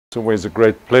It's always a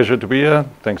great pleasure to be here.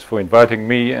 Thanks for inviting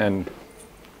me, and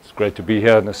it's great to be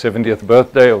here on the 70th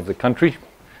birthday of the country.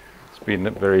 It's been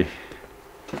a very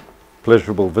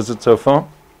pleasurable visit so far.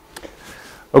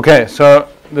 Okay, so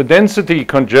the density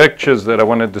conjectures that I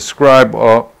want to describe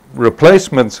are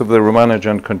replacements of the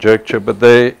Ramanujan conjecture, but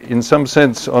they, in some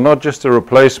sense, are not just a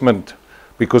replacement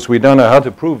because we don't know how to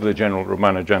prove the general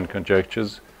Ramanujan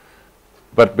conjectures,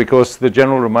 but because the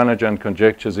general Ramanujan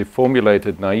conjectures, if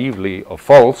formulated naively, are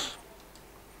false.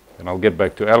 And I'll get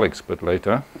back to Alex a bit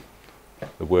later,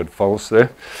 the word false there.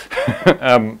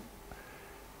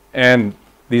 And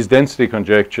these density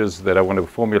conjectures that I want to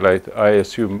formulate, I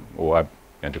assume, or I'm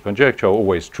going to conjecture, are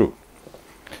always true.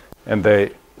 And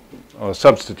they are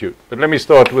substitute. But let me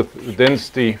start with the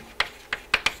density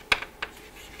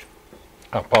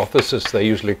hypothesis, they're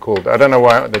usually called. I don't know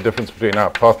why the difference between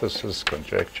hypothesis,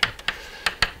 conjecture.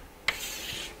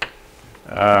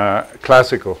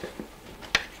 Classical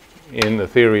in the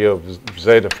theory of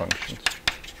zeta functions.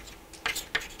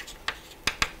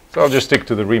 So I'll just stick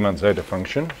to the Riemann zeta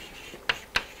function.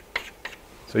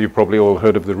 So you probably all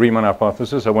heard of the Riemann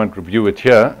hypothesis. I won't review it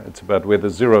here. It's about where the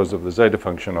zeros of the zeta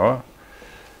function are.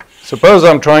 Suppose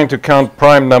I'm trying to count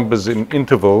prime numbers in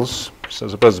intervals. So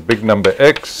suppose a big number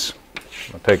x.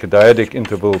 I'll take a dyadic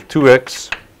interval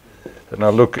 2x. And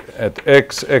I'll look at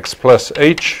x plus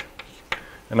h.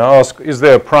 And I ask, is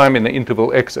there a prime in the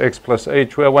interval x plus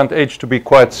h, where I want h to be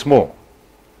quite small?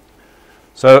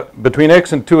 So between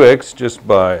x and 2x, just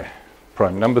by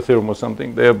prime number theorem or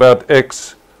something, they're about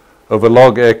x over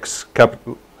log x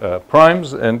capital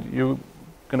primes, and you're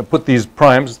going to put these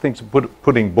primes, things of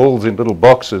putting balls in little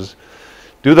boxes.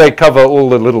 Do they cover all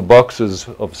the little boxes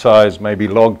of size, maybe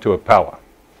log to a power?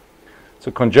 It's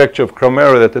a conjecture of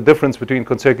Chromera that the difference between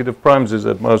consecutive primes is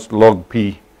at most log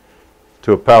p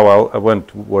to a power. I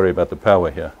won't worry about the power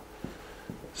here.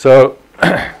 So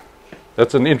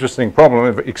that's an interesting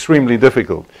problem, extremely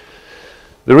difficult.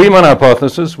 The Riemann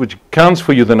hypothesis, which counts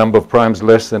for you the number of primes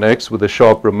less than x with a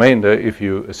sharp remainder, if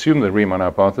you assume the Riemann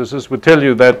hypothesis, would tell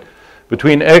you that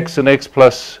between x and x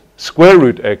plus square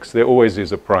root x, there always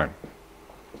is a prime.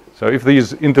 So if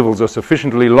these intervals are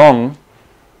sufficiently long,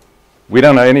 we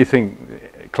don't know anything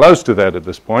close to that at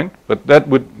this point, but that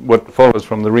would what follows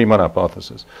from the Riemann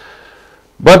hypothesis.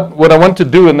 But what I want to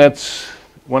do, and that's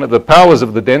one of the powers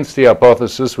of the density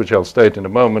hypothesis, which I'll state in a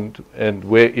moment, and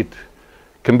where it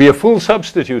can be a full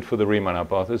substitute for the Riemann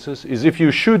hypothesis, is if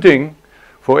you're shooting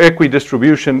for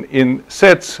equidistribution in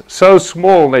sets so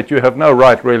small that you have no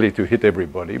right really to hit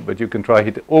everybody, but you can try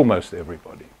hit almost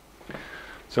everybody.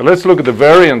 So let's look at the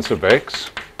variance of x,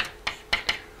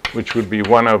 which would be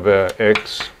 1 over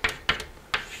x,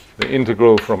 the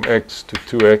integral from x to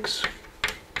 2x,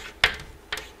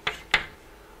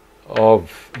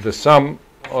 of the sum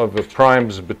of the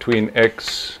primes between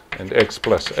x and x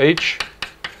plus h.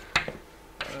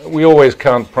 We always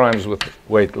count primes with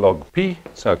weight log p,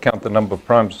 so I count the number of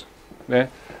primes there.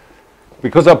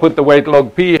 Because I put the weight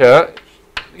log p here,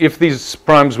 if these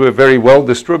primes were very well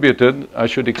distributed, I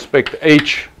should expect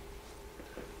h,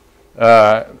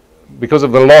 because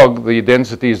of the log, the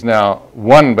density is now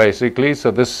 1 basically,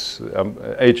 so this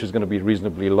h is going to be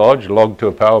reasonably large, log to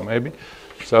a power maybe.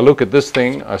 So I look at this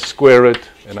thing, I square it,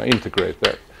 and I integrate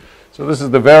that. So this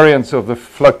is the variance of the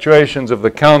fluctuations of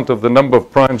the count of the number of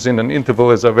primes in an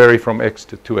interval as I vary from x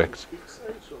to 2x.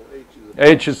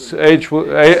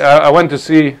 I want to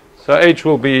see, so h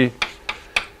will be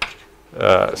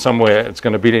somewhere, it's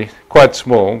going to be quite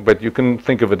small, but you can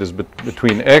think of it as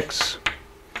between x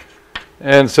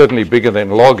and certainly bigger than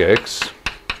log x,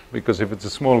 because if it's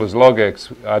as small as log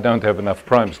x, I don't have enough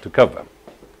primes to cover.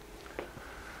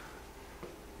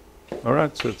 All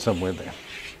right, so it's somewhere there.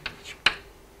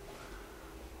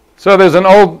 So there's an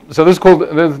old, so this is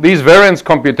called, these variance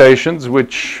computations,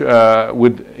 which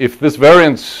would, if this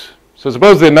variance, so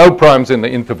suppose there are no primes in the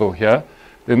interval here,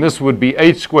 then this would be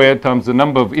h squared times the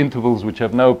number of intervals which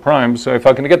have no primes. So if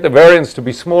I can get the variance to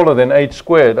be smaller than h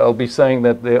squared, I'll be saying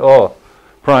that there are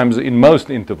primes in most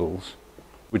intervals,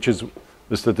 which is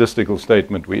the statistical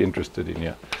statement we're interested in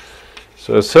here.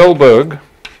 So Selberg,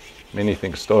 many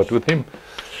things start with him,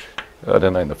 I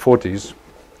don't know, in the 40s,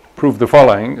 proved the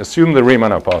following. Assume the Riemann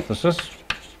hypothesis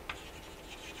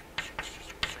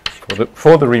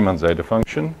for the Riemann zeta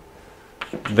function.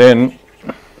 Then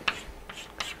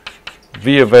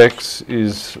v of x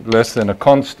is less than a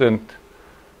constant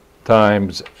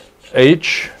times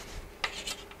h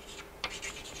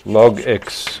log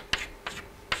x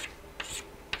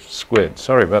squared.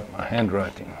 Sorry about my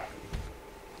handwriting.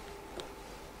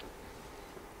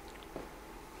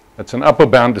 That's an upper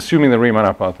bound, assuming the Riemann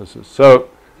hypothesis. So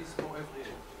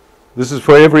This is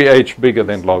for every h bigger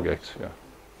than log x, yeah,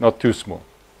 not too small.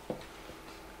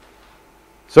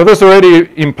 So this already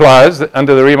implies, that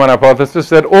under the Riemann hypothesis,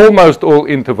 that almost all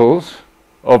intervals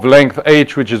of length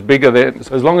h, which is bigger than,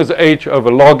 so as long as h over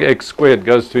log x squared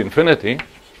goes to infinity,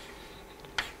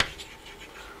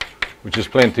 which is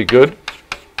plenty good,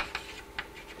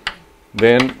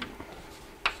 then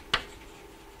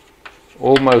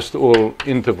almost all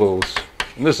intervals,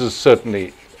 and this is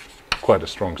certainly quite a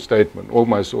strong statement,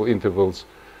 almost all intervals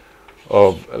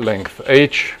of length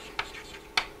h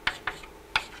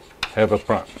have a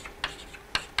prime.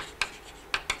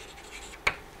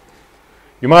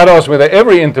 You might ask whether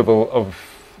every interval of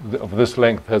this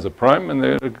length has a prime, and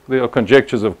there are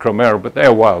conjectures of Cramer, but they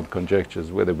are wild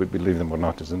conjectures. Whether we believe them or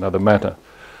not is another matter.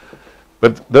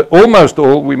 But almost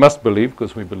all we must believe,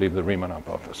 because we believe the Riemann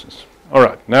hypothesis. All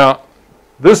right, now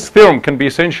this theorem can be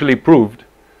essentially proved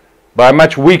by a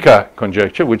much weaker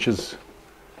conjecture, which is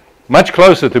much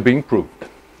closer to being proved.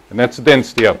 And that's the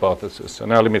density hypothesis. So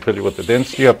now let me tell you what the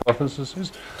density hypothesis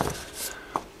is.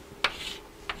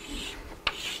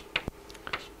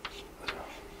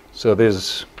 So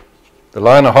there's the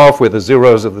line and a half where the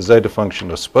zeros of the zeta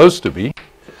function are supposed to be.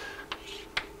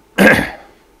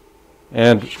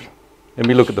 And let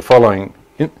me look at the following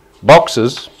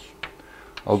boxes.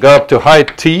 I'll go up to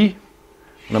height t,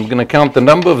 and I'm going to count the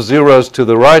number of zeros to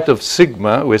the right of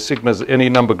sigma, where sigma is any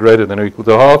number greater than or equal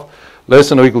to half, less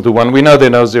than or equal to 1. We know there are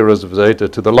no zeros of zeta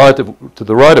to the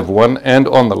right of 1 and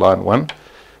on the line 1.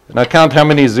 And I count how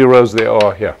many zeros there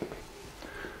are here.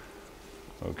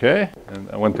 Okay, and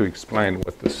I want to explain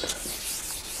what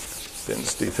this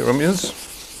density theorem is.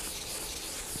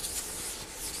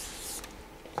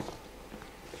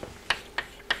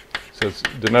 So it's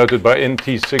denoted by nt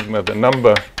sigma, the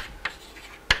number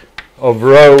of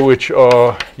rho, which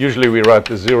are, usually we write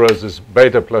the zeros as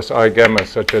beta plus I gamma,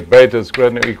 such that beta is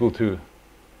greater than or equal to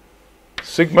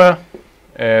sigma,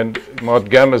 and mod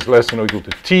gamma is less than or equal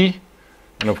to t.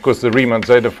 And of course, the Riemann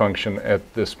zeta function at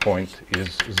this point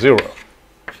is 0.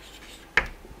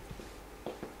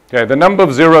 Okay, the number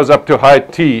of zeros up to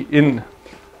height t in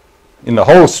the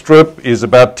whole strip is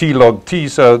about t log t,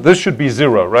 so this should be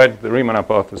 0, right? The Riemann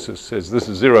hypothesis says this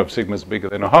is 0 if sigma is bigger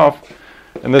than a half.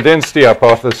 And the density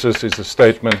hypothesis is a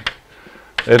statement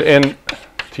that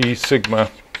nt sigma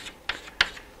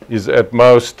is at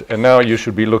most, and now you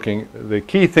should be looking, the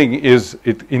key thing is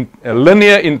a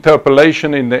linear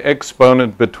interpolation in the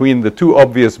exponent between the two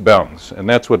obvious bounds, and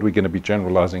that's what we're going to be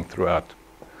generalizing throughout.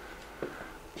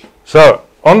 So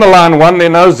on the line 1 there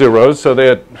are no zeros, so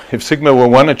that if sigma were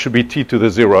 1 it should be t to the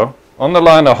 0. On the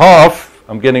line a half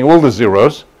I'm getting all the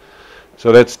zeros.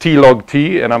 So that's t log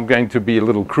t, and I'm going to be a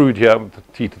little crude here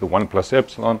with t to the 1 plus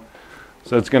epsilon.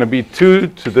 So it's going to be 2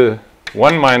 to the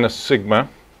 1 minus sigma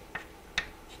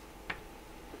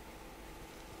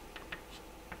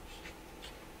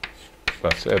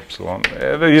plus epsilon.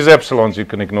 These epsilons you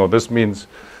can ignore. This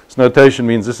notation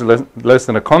means this is less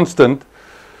than a constant,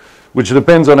 which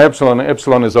depends on epsilon.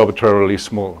 Epsilon is arbitrarily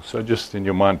small. So just in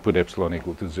your mind, put epsilon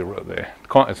equal to 0 there.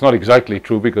 It's not exactly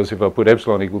true, because if I put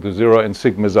epsilon equal to 0 and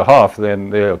sigma is a half, then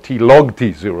there are t log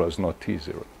t zeros, not t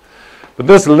zeros. But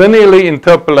this linearly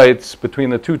interpolates between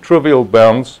the two trivial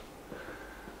bounds.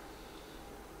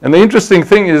 And the interesting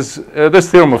thing is, this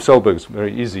theorem of Selberg is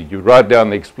very easy. You write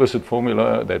down the explicit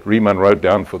formula that Riemann wrote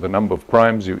down for the number of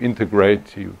primes. You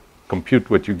integrate, you compute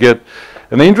what you get.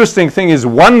 And the interesting thing is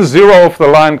 1 zero off the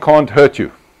line can't hurt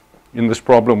you in this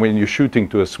problem when you're shooting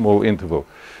to a small interval.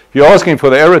 If you're asking for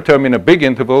the error term in a big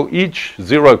interval, each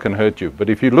zero can hurt you. But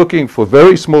if you're looking for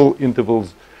very small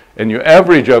intervals and you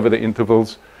average over the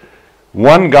intervals,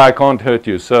 one guy can't hurt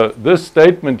you. So this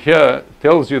statement here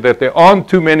tells you that there aren't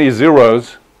too many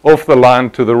zeros off the line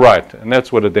to the right. And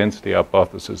that's what a density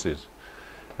hypothesis is.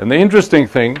 And the interesting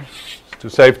thing, to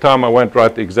save time, I won't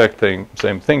write the exact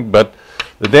same thing, but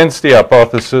the density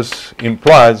hypothesis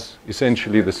implies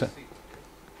essentially the same.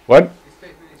 What? This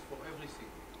statement is for every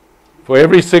sigma. For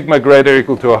every sigma greater or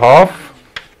equal to a half,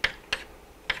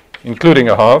 including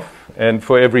a half, and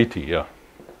for every t, yeah.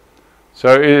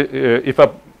 So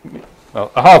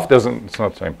well, a half doesn't, it's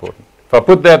not so important. If I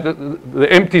put that,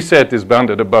 the empty set is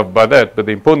bounded above by that, but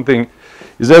the important thing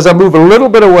is as I move a little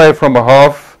bit away from a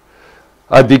half,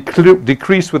 I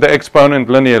decrease with the exponent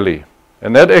linearly.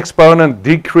 And that exponent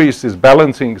decrease is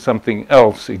balancing something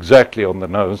else exactly on the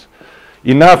nose,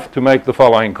 enough to make the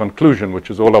following conclusion, which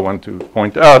is all I want to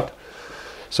point out.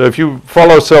 So if you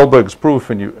follow Selberg's proof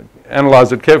and you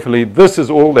analyze it carefully, this is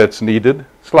all that's needed,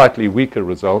 slightly weaker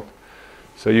result.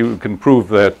 So you can prove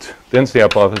that density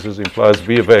hypothesis implies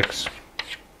v of x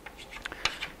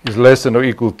is less than or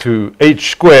equal to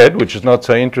h squared, which is not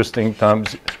so interesting,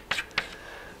 times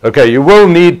Okay, you will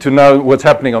need to know what's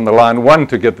happening on the line 1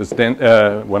 to get this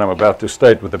what I'm about to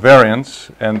state with the variance,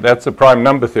 and that's a prime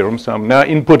number theorem. So I'm now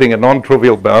inputting a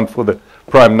non-trivial bound for the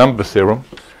prime number theorem,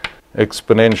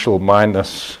 exponential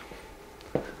minus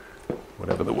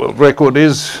whatever the world record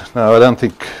is. Now, I don't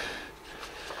think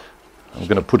I'm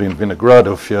going to put in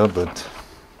Vinogradov here, but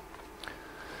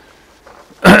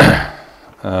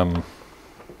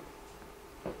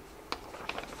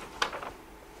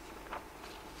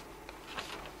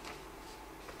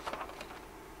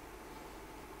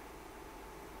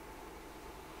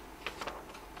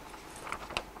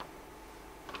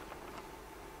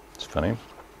it's funny.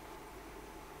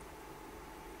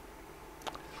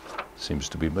 Seems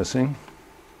to be missing.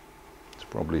 It's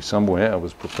probably somewhere. I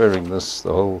was preparing this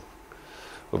the whole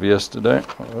of yesterday.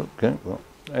 Okay, well,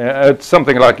 it's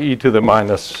something like e to the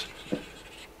minus,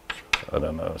 I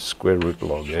don't know, square root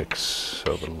log x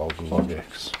over log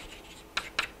x.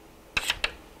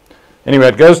 Anyway,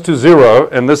 it goes to 0,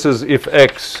 and this is if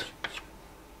h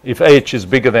is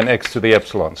bigger than x to the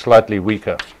epsilon, slightly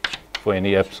weaker for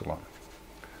any epsilon,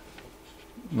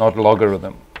 not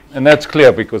logarithm. And that's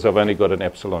clear because I've only got an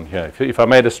epsilon here. If I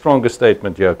made a stronger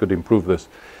statement here, I could improve this.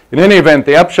 In any event,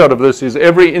 the upshot of this is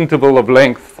every interval of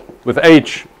length with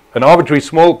h, an arbitrary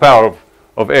small power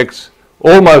of x,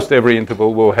 almost every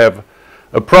interval will have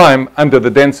a prime under the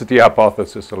density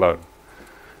hypothesis alone.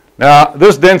 Now,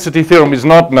 this density theorem is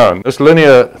not known. This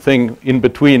linear thing in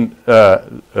between,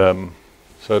 so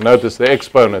notice the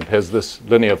exponent has this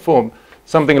linear form.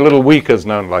 Something a little weaker is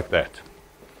known like that.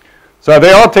 So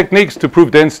there are techniques to prove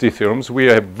density theorems. We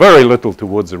have very little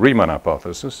towards the Riemann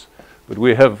hypothesis, but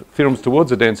we have theorems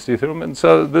towards the density theorem. And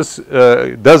so this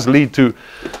does lead to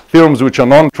theorems which are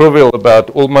non-trivial about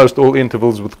almost all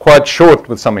intervals with quite short,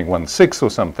 with something 1/6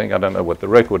 or something. I don't know what the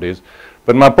record is.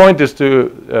 But my point is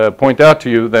to point out to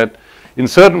you that in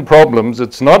certain problems,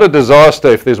 it's not a disaster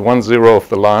if there's 1 0 off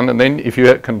the line. And then if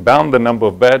you can bound the number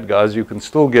of bad guys, you can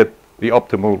still get the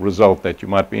optimal result that you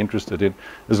might be interested in,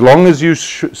 as long as you're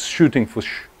shooting for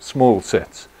small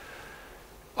sets,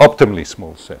 optimally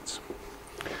small sets.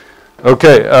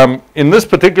 Okay, in this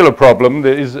particular problem,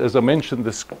 there is, as I mentioned,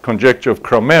 this conjecture of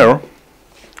Cramer,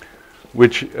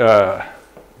 which,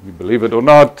 you believe it or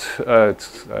not, I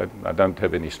don't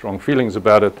have any strong feelings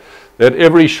about it, that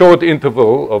every short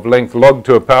interval of length log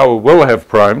to a power will have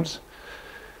primes,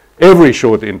 every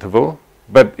short interval.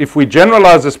 But if we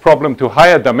generalize this problem to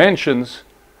higher dimensions,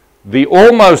 the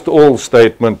almost all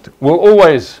statement will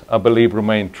always, I believe,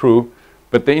 remain true,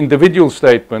 but the individual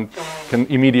statement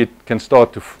can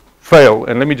start to fail.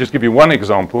 And let me just give you one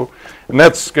example, and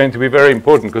that's going to be very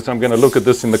important because I'm going to look at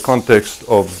this in the context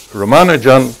of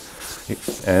Ramanujan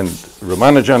and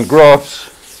Ramanujan graphs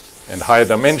and higher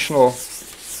dimensional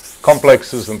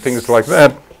complexes and things like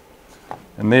that.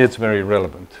 And there it's very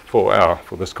relevant for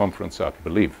this conference, I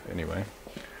believe, anyway.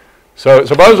 So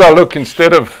suppose I look,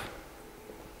 instead of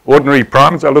ordinary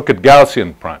primes, I look at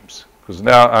Gaussian primes, because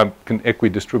now I can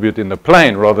equidistribute in the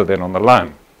plane rather than on the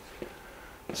line.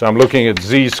 So I'm looking at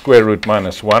z square root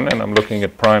minus 1, and I'm looking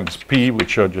at primes p,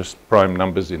 which are just prime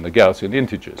numbers in the Gaussian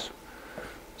integers.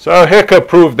 So Hecker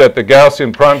proved that the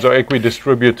Gaussian primes are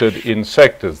equidistributed in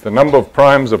sectors. The number of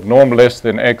primes of norm less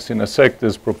than x in a sector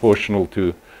is proportional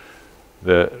to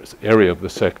the area of the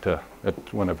sector.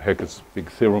 That's one of Hecker's big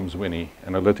theorems when he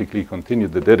analytically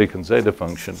continued the Dedekind zeta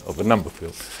function of a number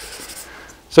field.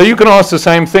 So you can ask the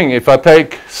same thing. If I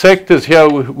take sectors here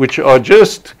which are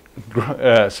just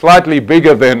slightly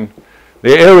bigger than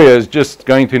the area is just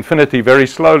going to infinity very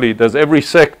slowly, does every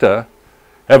sector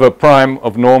have a prime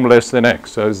of norm less than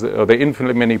x? So are there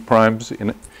infinitely many primes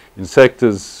in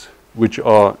sectors which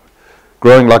are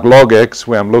growing like log x,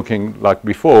 where I'm looking like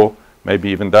before, maybe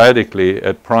even diadonically,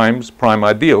 at prime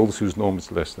ideals whose norm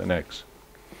is less than x?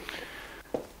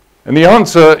 And the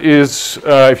answer is,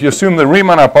 if you assume the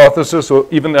Riemann hypothesis or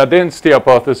even the identity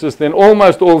hypothesis, then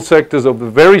almost all sectors of the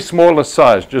very smallest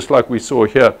size, just like we saw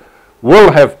here,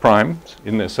 will have primes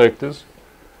in their sectors.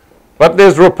 But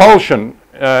there's repulsion.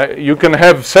 You can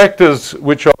have sectors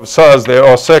which are of size. There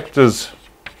are sectors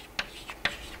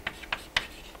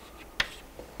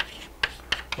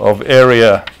of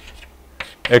area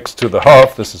x to the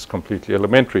half, this is completely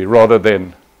elementary, rather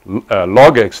than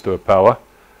log x to a power,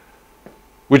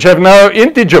 which have no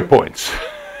integer points,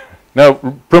 no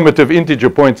primitive integer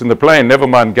points in the plane, never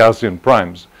mind Gaussian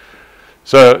primes.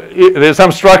 So there's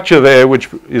some structure there which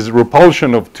is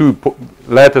repulsion of two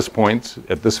lattice points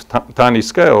at this tiny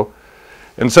scale.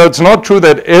 And so it's not true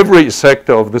that every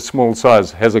sector of this small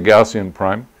size has a Gaussian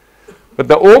prime, but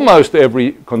the almost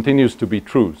every continues to be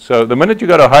true. So the minute you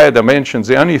go to higher dimensions,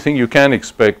 the only thing you can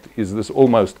expect is this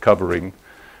almost covering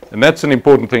And that's an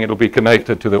important thing. It'll be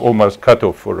connected to the almost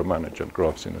cutoff for Ramanujan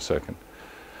graphs in a second.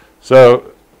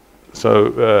 So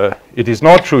it is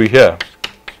not true here,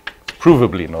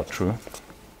 provably not true,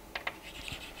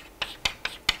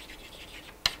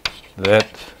 that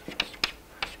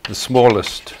the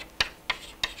smallest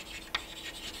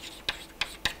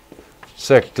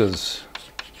sectors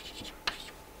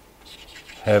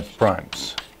have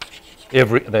primes.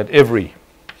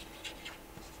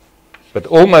 But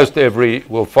almost every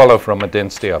will follow from a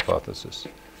density hypothesis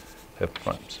have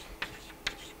primes.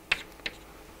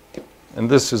 And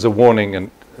this is a warning,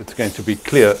 and it's going to be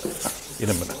clear in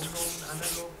a minute.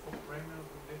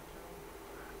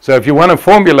 So if you want to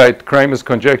formulate Kramer's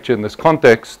conjecture in this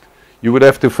context, you would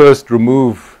have to first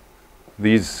remove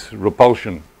these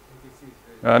repulsion.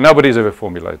 Nobody's ever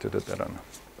formulated it, I don't know.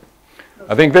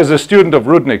 I think there's a student of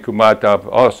Rudnick who might have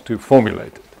asked to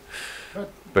formulate it.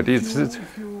 But if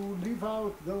you leave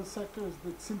out those sectors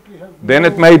that simply have then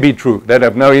it may be true, that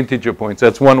have no integer points.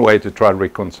 That's one way to try and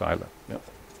reconcile it. Yep.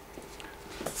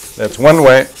 That's one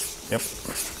way. Yep.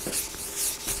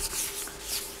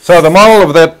 So the moral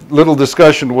of that little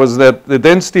discussion was that the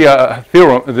density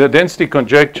theorem, the density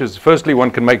conjectures, firstly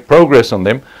one can make progress on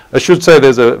them. I should say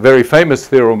there's a very famous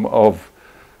theorem of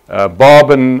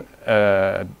Barban,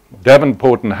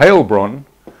 Davenport and Heilbronn,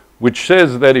 which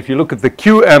says that if you look at the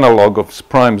Q analog of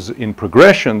primes in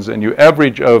progressions and you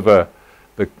average over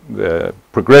the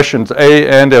progressions A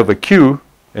and over Q,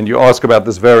 and you ask about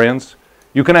this variance,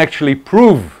 you can actually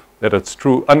prove that it's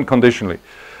true unconditionally.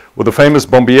 Well, the famous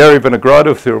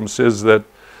Bombieri-Vinogradov theorem says that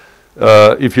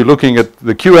if you're looking at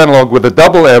the Q analog with a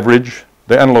double average,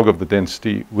 the analog of the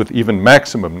density with even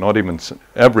maximum, not even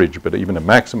average, but even a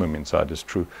maximum inside is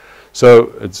true.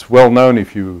 So it's well known,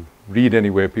 if you read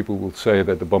anywhere, people will say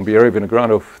that the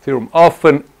Bombieri-Vinogradov theorem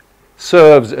often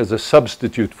serves as a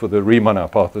substitute for the Riemann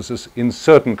hypothesis in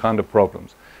certain kind of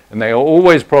problems. And they are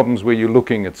always problems where you're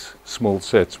looking at small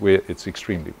sets where it's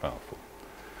extremely powerful.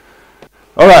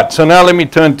 All right, so now let me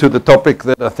turn to the topic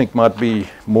that I think might be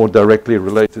more directly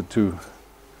related to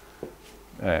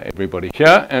everybody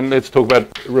here. And let's talk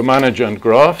about Ramanujan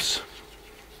graphs.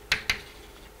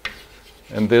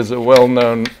 And there's a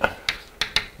well-known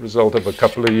result of a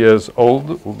couple of years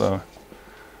old,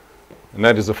 and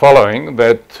that is the following,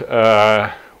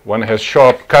 that one has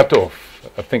sharp cutoff.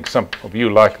 I think some of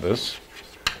you like this,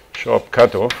 sharp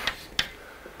cutoff.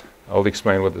 I'll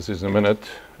explain what this is in a minute.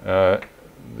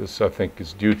 This, I think,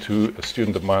 is due to a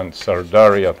student of mine,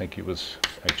 Sardari. I think he was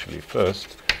actually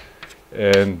first,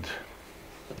 and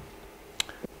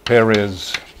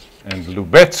Perez and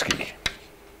Lubetsky.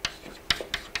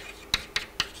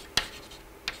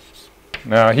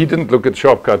 Now, he didn't look at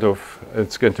sharp cutoff.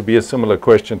 It's going to be a similar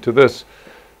question to this.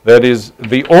 That is,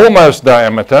 the almost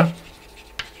diameter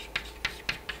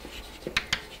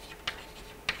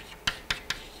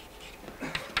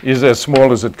is as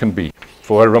small as it can be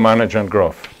for a Ramanujan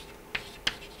graph.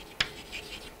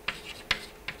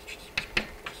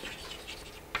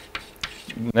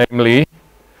 Namely,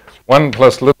 1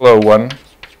 plus little o1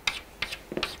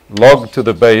 log to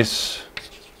the base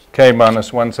k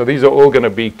minus 1. So these are all going to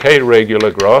be k-regular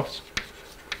graphs.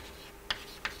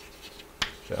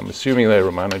 So I'm assuming they're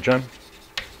Ramanujan.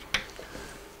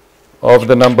 Of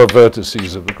the number of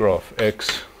vertices of the graph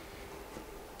x.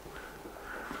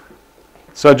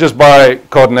 So just by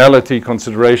cardinality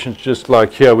considerations, just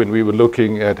like here when we were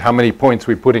looking at how many points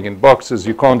we're putting in boxes,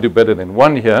 you can't do better than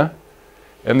 1 here.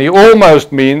 And the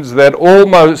almost means that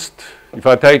almost, if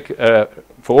I take,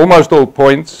 for almost all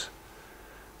points,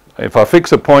 if I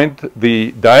fix a point,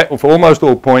 for almost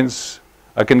all points,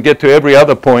 I can get to every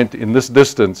other point in this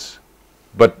distance,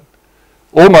 but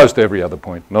almost every other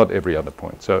point, not every other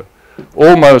point. So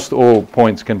almost all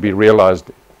points can be realized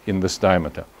in this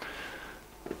diameter.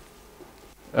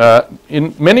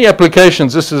 In many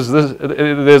applications,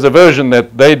 there's a version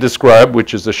that they describe,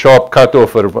 which is a sharp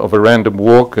cutoff of a random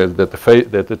walk,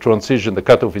 that the transition, the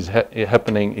cutoff is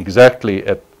happening exactly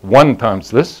at 1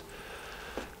 times this.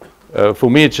 For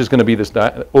me, it's just going to be this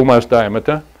almost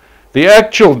diameter. The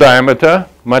actual diameter,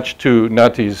 much to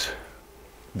Nati's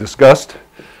disgust,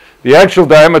 the actual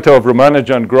diameter of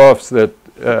Ramanujan graphs that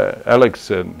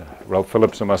Alex and Ralph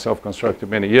Phillips and myself constructed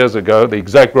many years ago, the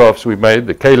exact graphs we made,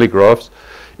 the Cayley graphs,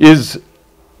 is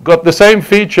got the same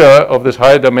feature of this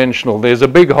high dimensional. There's a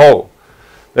big hole.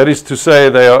 That is to say,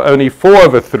 they are only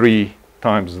 4/3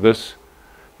 times this.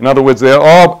 In other words, there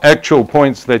are actual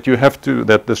points that you have to,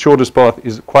 that the shortest path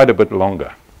is quite a bit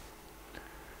longer.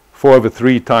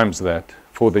 4/3 times that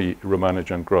for the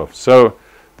Ramanujan graph. So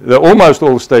the almost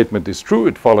all statement is true.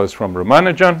 It follows from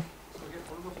Ramanujan.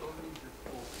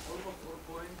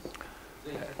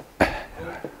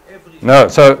 No,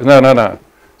 so no.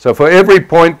 So for every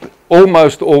point,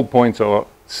 almost all points are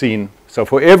seen. So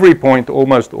for every point,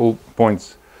 almost all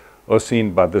points are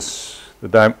seen by this.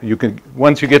 You can,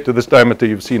 once you get to this diameter,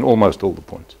 you've seen almost all the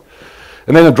points.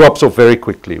 And then it drops off very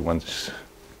quickly once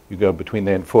you go between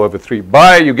there and 4/3.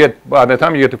 By the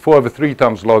time you get to 4/3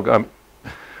 times log,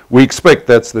 we expect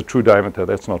that's the true diameter.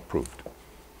 That's not proved.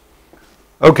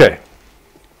 Okay.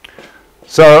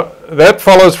 So that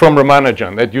follows from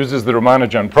Ramanujan. That uses the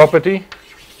Ramanujan property.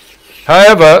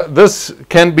 However, this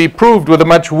can be proved with a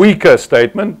much weaker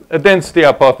statement. A density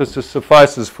hypothesis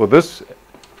suffices for this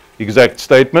exact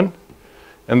statement.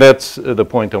 And that's the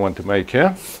point I want to make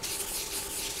here.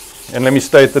 And let me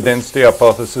state the density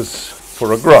hypothesis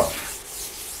for a graph.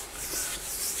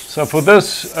 So for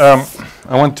this, I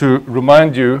want to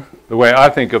remind you the way I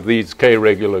think of these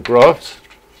k-regular graphs.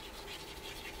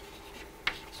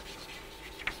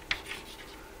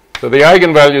 So the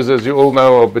eigenvalues, as you all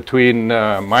know, are between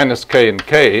minus k and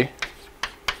k.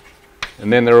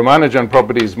 And then the Ramanujan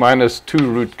property is minus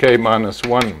 2 root k minus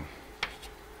 1.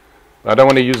 I don't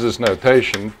want to use this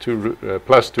notation,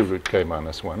 plus 2 root k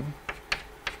minus 1.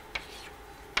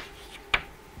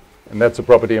 And that's a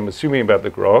property I'm assuming about the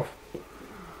graph.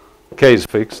 K is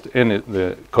fixed, and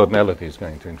the cardinality is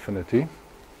going to infinity.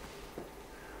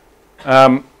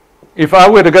 If I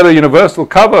were to go to the universal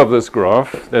cover of this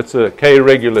graph, that's a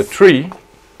k-regular tree.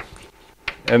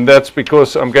 And that's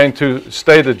because I'm going to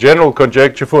state a general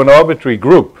conjecture for an arbitrary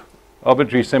group,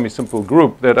 arbitrary semi-simple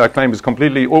group that I claim is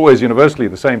completely, always universally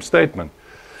the same statement.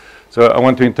 So I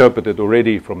want to interpret it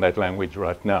already from that language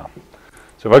right now.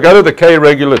 So if I go to the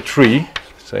k-regular tree,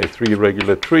 say 3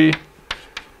 regular tree,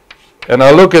 and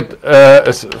I look at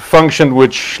a function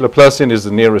which Laplacian is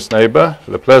the nearest neighbor,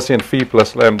 Laplacian phi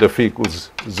plus lambda phi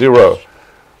equals 0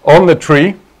 on the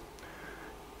tree,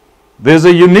 there's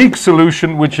a unique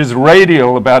solution which is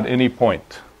radial about any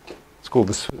point. It's called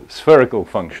the spherical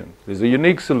function. There's a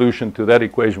unique solution to that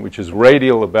equation which is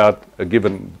radial about a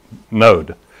given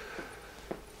node.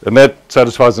 And that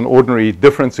satisfies an ordinary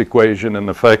difference equation, and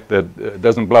the fact that it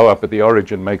doesn't blow up at the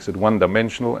origin makes it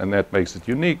one-dimensional, and that makes it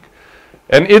unique.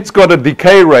 And it's got a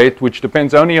decay rate which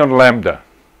depends only on lambda.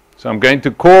 So I'm going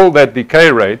to call that decay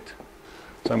rate.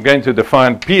 So I'm going to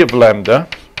define P of lambda,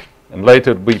 and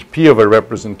later it'll be P of a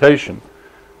representation.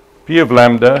 P of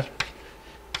lambda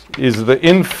is the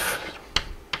inf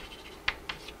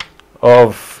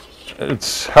of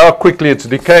how quickly it's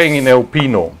decaying in LP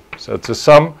norm. So it's a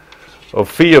sum of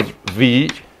phi of v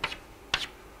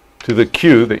to the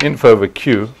q, the inf over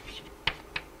q,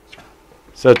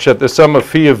 such that the sum of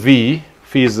phi of v,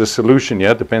 phi is the solution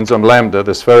here, depends on lambda,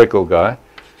 the spherical guy,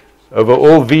 over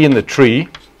all v in the tree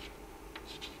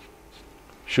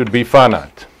should be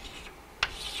finite.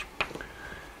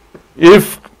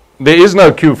 If there is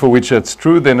no q for which that's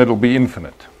true, then it'll be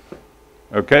infinite.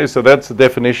 Okay, so that's the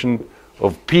definition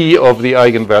of P of the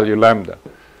eigenvalue lambda.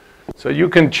 So you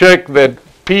can check that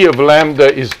P of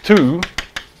lambda is 2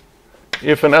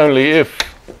 if and only if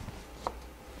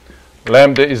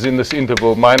lambda is in this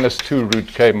interval minus 2 root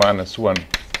k minus 1.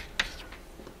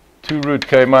 2 root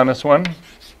k minus 1.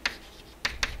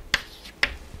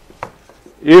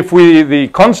 If the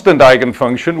constant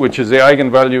eigenfunction, which is the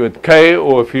eigenvalue at k,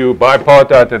 or if you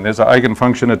bipartite and there's an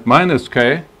eigenfunction at minus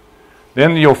k,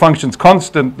 then your function's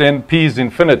constant, then p is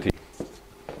infinity.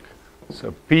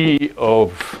 So p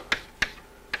of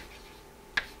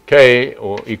k,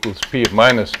 or equals p of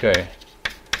minus k,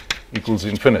 equals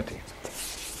infinity.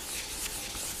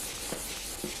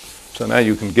 So now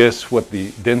you can guess what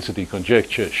the density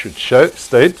conjecture should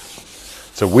state.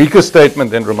 It's a weaker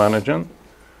statement than Ramanujan.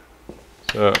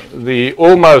 So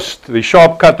the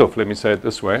sharp cutoff, let me say it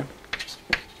this way,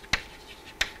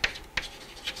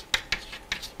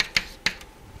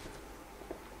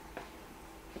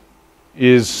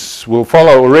 will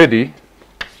follow already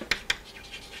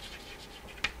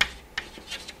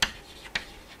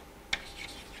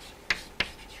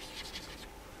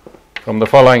from the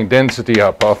following density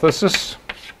hypothesis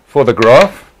for the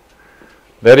graph,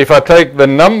 that if I take the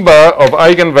number of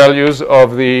eigenvalues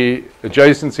of the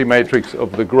adjacency matrix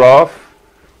of the graph,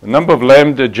 the number of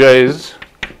lambda j's,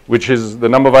 which is the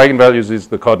number of eigenvalues is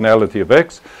the cardinality of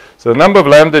x, so the number of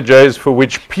lambda j's for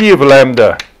which p of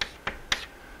lambda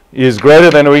is greater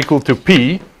than or equal to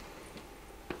p,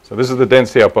 so this is the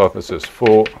density hypothesis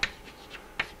for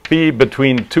p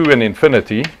between 2 and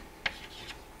infinity,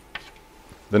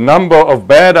 the number of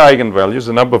bad eigenvalues,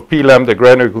 the number of p lambda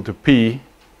greater or equal to p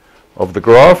of the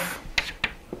graph,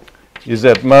 is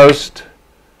at most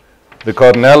the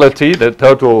cardinality, the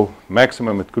total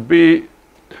maximum it could be,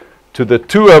 to the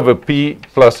 2 over p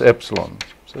plus epsilon.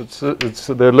 So it's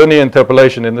the linear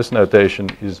interpolation in this notation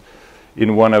is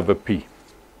in 1 over p.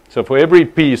 So for every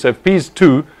p, so if p is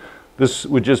 2, this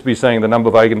would just be saying the number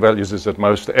of eigenvalues is at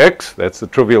most x. That's the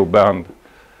trivial bound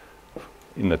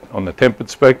on the tempered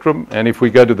spectrum. And if we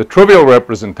go to the trivial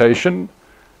representation,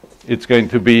 it's going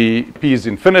to be p is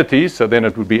infinity, so then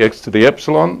it would be x to the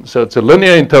epsilon. So it's a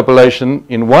linear interpolation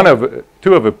in 1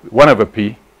 over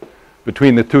p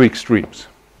between the two extremes.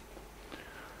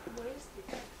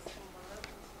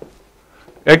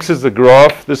 X is the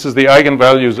graph. This is the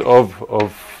eigenvalues of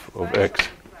x.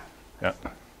 Yeah.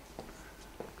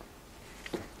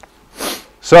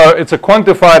 So it's a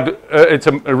quantified, it's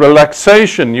a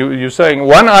relaxation. You're saying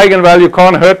one eigenvalue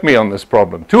can't hurt me on this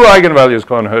problem. 2 eigenvalues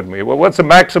can't hurt me. Well, what's the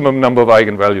maximum number of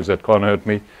eigenvalues that can't hurt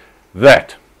me?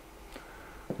 That.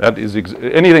 That is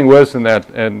anything worse than that,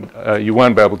 and you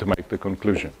won't be able to make the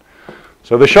conclusion.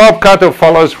 So the sharp cutoff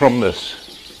follows from this.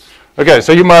 Okay,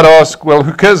 so you might ask, well,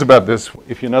 who cares about this?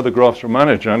 If you know the graphs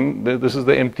Ramanujan, this is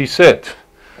the empty set.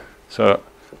 So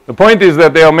the point is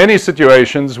that there are many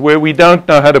situations where we don't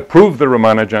know how to prove the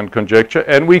Ramanujan conjecture,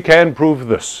 and we can prove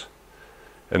this.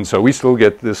 And so we still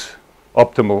get this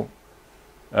optimal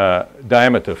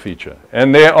diameter feature.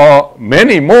 And there are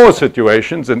many more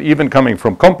situations, and even coming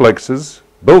from complexes,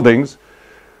 buildings,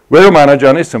 where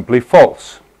Ramanujan is simply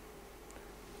false.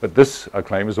 But this, I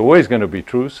claim, is always going to be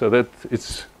true, so that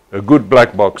it's a good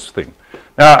black box thing.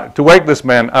 Now, to wake this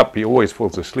man up, he always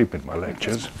falls asleep in my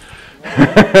lectures.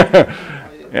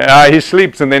 Yeah, he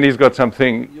sleeps and then he's got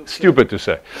something stupid to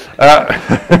say.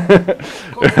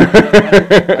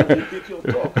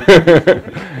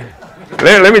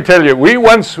 Let me tell you, we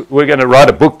once were going to write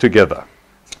a book together.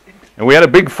 And we had a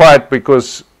big fight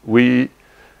because we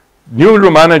knew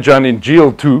Ramanujan in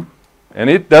GL2, and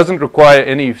it doesn't require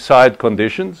any side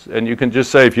conditions. And you can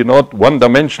just say if you're not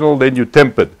one-dimensional, then you're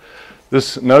tempered.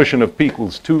 This notion of p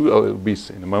equals 2, it'll be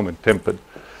in a moment tempered.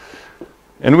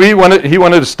 And he wanted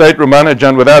to state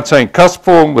Ramanujan without saying cusp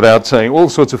form, without saying all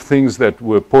sorts of things that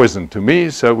were poison to me.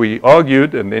 So we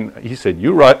argued, and then he said,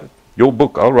 you write your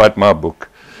book, I'll write my book.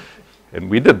 And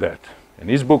we did that. And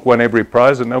his book won every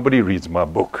prize, and nobody reads my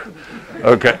book.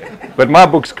 Okay, but my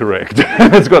book's correct.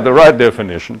 It's got the right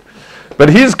definition. But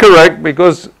he's correct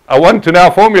because I want to now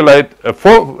formulate a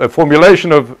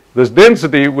formulation of this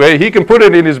density where he can put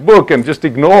it in his book and just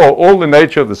ignore all the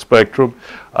nature of the spectrum,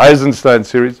 Eisenstein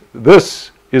series.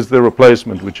 This is the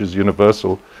replacement which is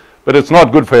universal, but it's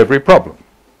not good for every problem.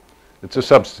 It's a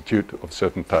substitute of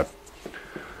certain type.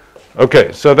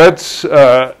 Okay, so that's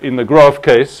in the graph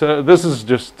case. This is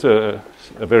just a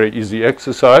very easy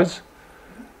exercise,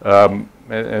 and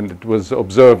it was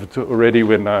observed already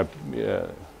when I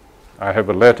have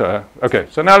a letter. Okay,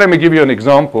 so now let me give you an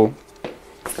example,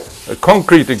 a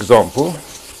concrete example,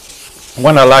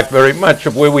 one I like very much,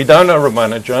 of where we don't know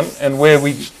Ramanujan and where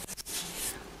we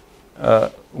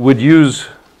would use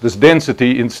this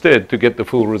density instead to get the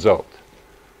full result.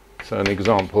 So an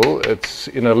example, it's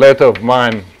in a letter of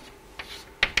mine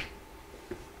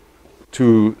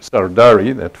to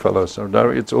Sardari, that fellow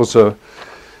Sardari. It's also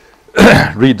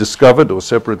rediscovered or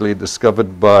separately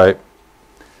discovered by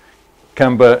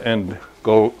Kamba and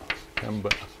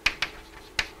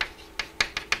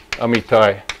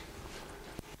Amitai.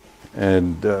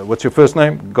 And what's your first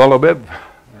name? Golubev?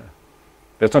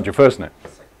 That's not your first name.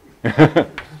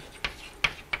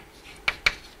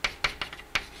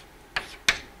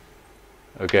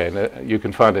 Okay, you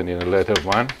can find it in a letter of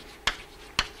mine.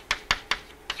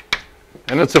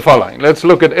 And it's the following. Let's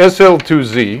look at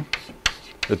SL2Z,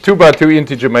 the 2x2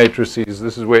 integer matrices.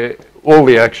 This is where all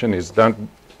the action is. Don't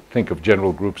think of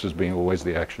general groups as being always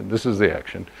the action. This is the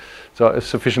action. So a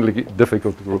sufficiently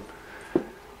difficult group.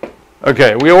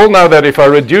 Okay, we all know that if I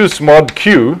reduce mod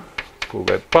Q, call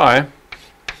that pi,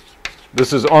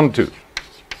 this is onto.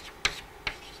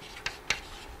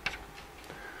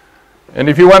 And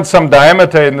if you want some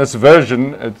diameter in this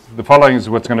version, the following is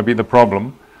what's going to be the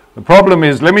problem. The problem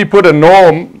is, let me put a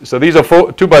norm. So these are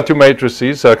 2x2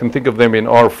 matrices, so I can think of them in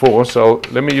R4. So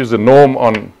let me use a norm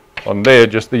on there,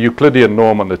 just the Euclidean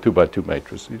norm on the 2x2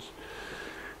 matrices.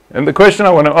 And the question I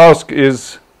want to ask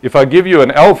is, if I give you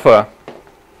an alpha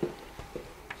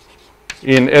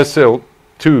in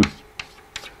SL2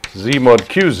 Z mod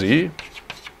QZ,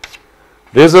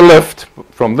 there's a lift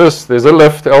from this, there's a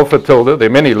lift, alpha tilde, there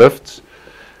are many lifts.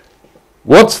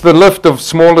 What's the lift of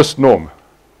smallest norm?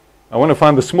 I want to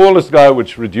find the smallest guy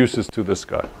which reduces to this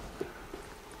guy.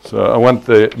 So I want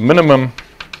the minimum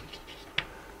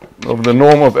of the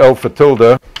norm of alpha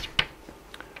tilde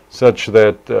such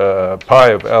that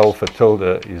pi of alpha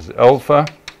tilde is alpha.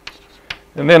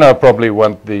 And then I probably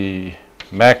want the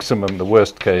maximum, the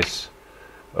worst case,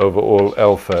 over all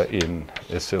alpha in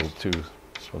SL2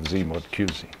 of Z mod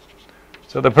QZ.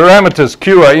 So the parameters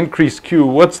Q are increased Q.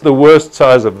 What's the worst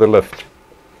size of the lift?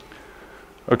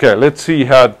 Okay, let's see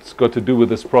how it's got to do with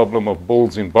this problem of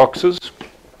balls in boxes.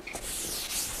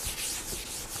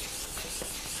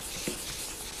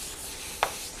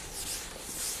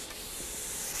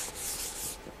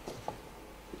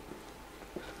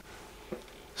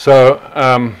 So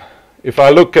if I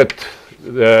look at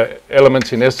the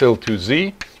elements in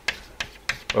SL2Z,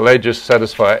 well,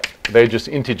 they just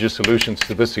integer solutions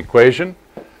to this equation.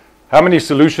 How many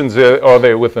solutions are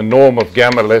there with a norm of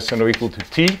gamma less than or equal to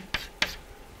t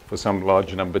for some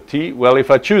large number t? Well,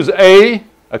 if I choose A,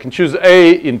 I can choose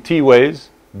A in t ways,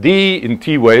 D in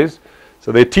t ways.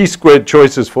 So there are t squared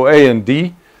choices for A and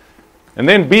D. And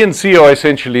then B and C are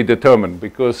essentially determined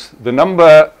because the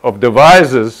number of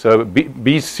divisors, so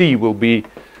BC will be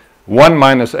 1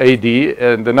 minus AD,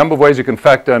 and the number of ways you can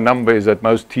factor a number is at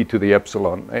most t to the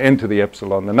epsilon, n to the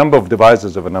epsilon. The number of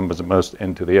divisors of a number is at most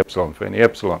n to the epsilon for any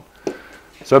epsilon.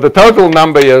 So the total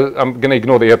number here, I'm going to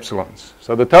ignore the epsilons.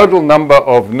 So the total number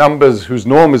of numbers whose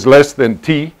norm is less than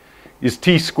t is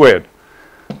t squared.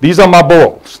 These are my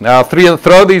balls. Now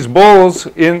throw these balls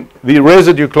in the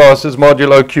residue classes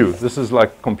modulo q. This is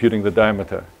like computing the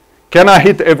diameter. Can I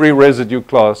hit every residue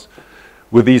class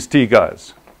with these t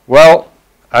guys? Well,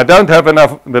 I don't have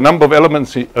enough. The number of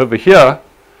elements over here,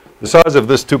 the size of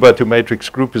this 2 by 2 matrix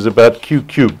group is about q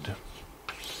cubed.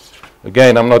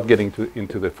 Again, I'm not getting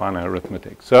into the fine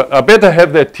arithmetic. So I better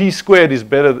have that t squared is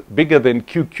bigger than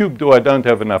q cubed, or I don't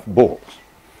have enough balls.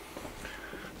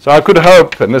 So I could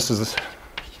hope, and this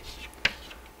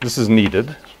is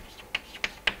needed.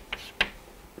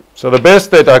 So the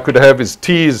best that I could have is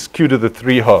t is q to the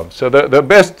 3 halves. So the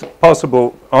best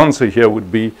possible answer here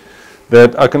would be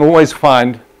that I can always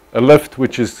find a lift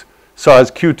which is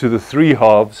size q to the 3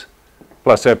 halves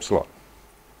plus epsilon.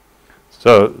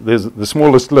 So the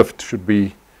smallest lift should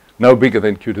be no bigger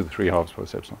than q to the 3 halves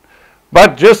plus epsilon.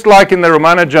 But just like in the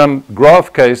Ramanujan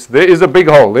graph case, there is a big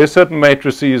hole. There are certain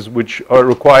matrices which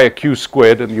require q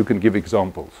squared, and you can give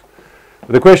examples.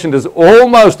 But the question is,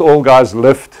 almost all guys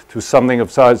lift to something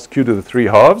of size q to the 3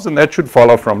 halves, and that should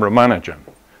follow from Ramanujan.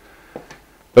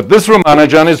 But this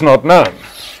Ramanujan is not known.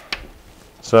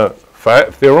 So,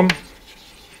 theorem,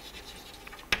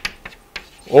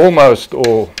 almost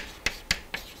all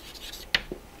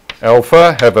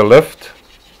alpha have a lift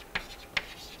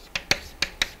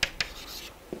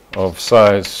of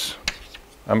size,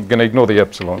 I'm going to ignore the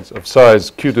epsilons, of size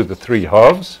q to the 3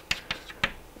 halves,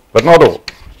 but not all.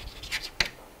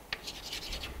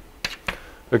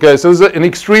 Okay, so this is an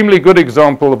extremely good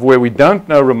example of where we don't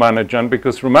know Ramanujan,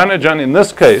 because Ramanujan in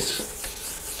this case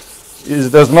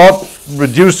does not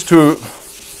reduce to.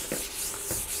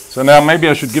 So now maybe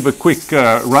I should give a quick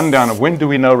rundown of when do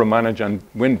we know Ramanujan,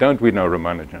 when don't we know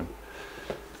Ramanujan.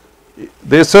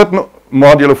 There are certain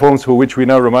modular forms for which we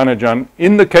know Ramanujan.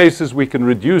 In the cases we can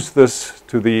reduce this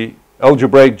to the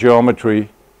algebraic geometry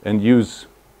and use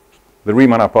the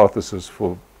Riemann hypothesis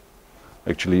for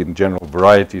actually in general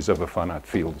varieties over finite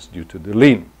fields due to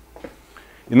Deligne.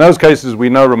 In those cases we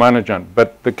know Ramanujan,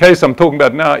 but the case I'm talking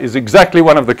about now is exactly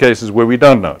one of the cases where we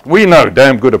don't know. We know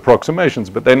damn good approximations,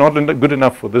 but they're not good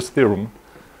enough for this theorem.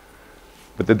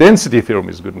 But the density theorem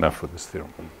is good enough for this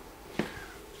theorem.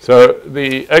 So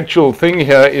the actual thing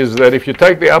here is that if you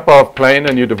take the upper half plane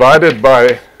and you divide it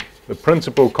by the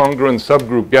principal congruent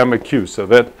subgroup gamma q, so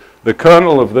that the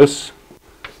kernel of this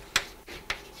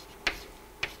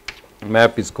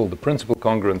map is called the principal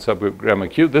congruent subgroup gamma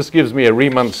q, this gives me a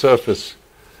Riemann surface.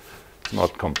 It's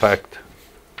not compact.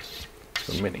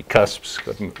 So many cusps,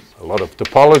 got a lot of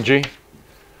topology.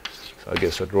 So I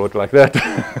guess I draw it like that.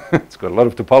 It's got a lot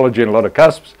of topology and a lot of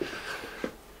cusps.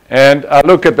 And I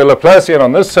look at the Laplacian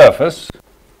on this surface,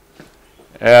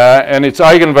 and its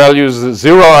eigenvalues, the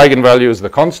zero eigenvalue is the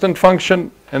constant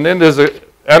function, and then there's an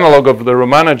analog of the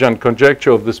Ramanujan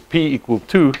conjecture of this p equal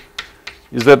 2,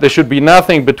 is that there should be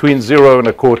nothing between 0 and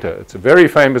a quarter. It's a very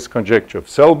famous conjecture of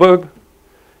Selberg,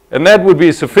 and that would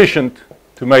be sufficient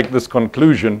to make this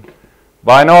conclusion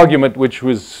by an argument which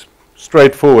was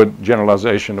straightforward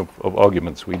generalization of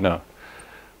arguments we know.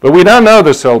 But we don't know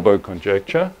the Selberg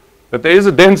conjecture, but there is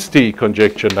a density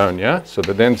conjecture known, yeah? So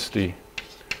the density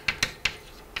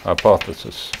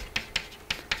hypothesis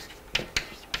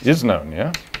is known,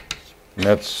 yeah? And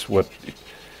that's what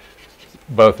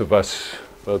both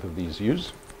of these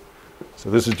use.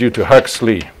 So this is due to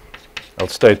Huxley. I'll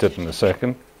state it in a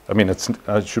second. I mean,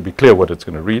 it should be clear what it's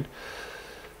going to read.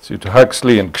 It's due to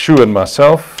Huxley and Xu and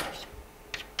myself.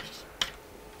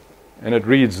 And it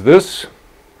reads this.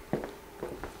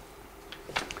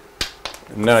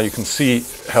 And now you can see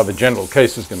how the general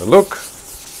case is going to look.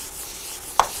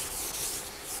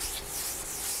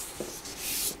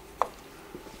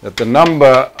 That the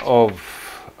number of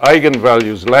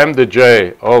eigenvalues lambda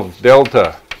j of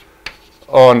delta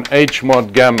on H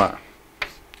mod gamma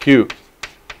Q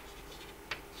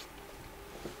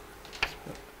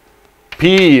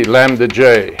P lambda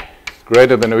j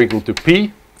greater than or equal to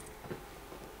P,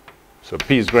 so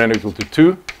P is greater than or equal to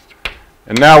 2.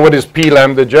 And now what is P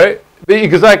lambda j? The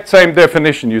exact same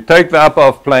definition. You take the upper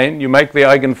half plane, you make the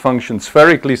eigenfunction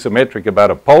spherically symmetric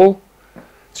about a pole.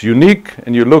 It's unique,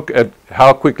 and you look at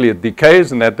how quickly it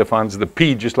decays, and that defines the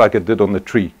P just like it did on the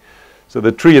tree. So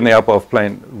the tree and the upper half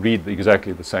plane read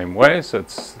exactly the same way. So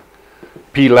it's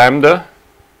P lambda.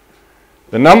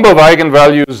 The number of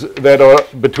eigenvalues that are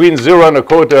between 0 and a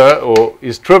quarter or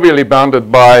is trivially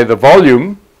bounded by the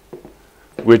volume,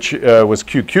 which was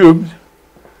Q cubed.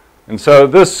 And so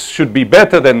this should be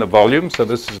better than the volume. So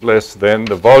this is less than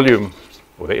the volume,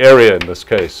 or the area in this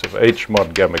case, of H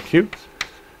mod gamma Q,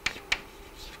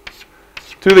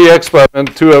 to the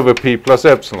exponent 2 over P plus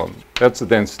epsilon. That's the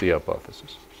density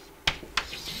hypothesis.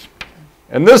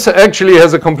 And this actually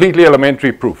has a completely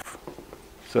elementary proof.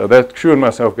 So that Xu and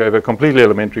myself gave a completely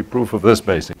elementary proof of this,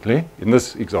 basically, in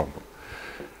this example.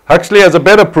 Huxley has a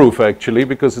better proof, actually,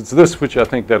 because it's this which I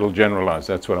think that'll generalize.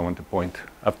 That's what I want to point.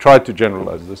 I've tried to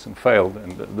generalize this and failed,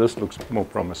 and this looks more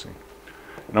promising.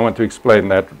 And I want to explain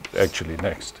that, actually,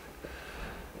 next.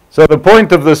 So the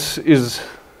point of this is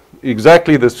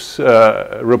exactly this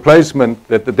replacement,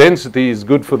 that the density is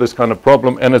good for this kind of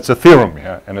problem, and it's a theorem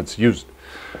here, and it's used.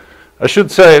 I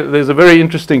should say there's a very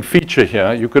interesting feature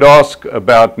here. You could ask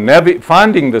about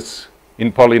finding this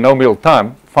in polynomial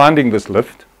time, finding this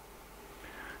lift.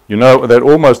 You know that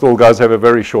almost all guys have a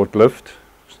very short lift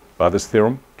by this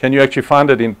theorem. Can you actually find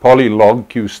it in poly log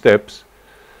Q steps?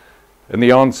 And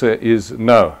the answer is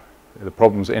no. The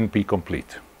problem's NP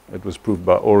complete. It was proved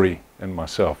by Ori and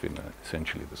myself in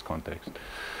essentially this context.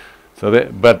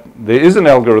 So but there is an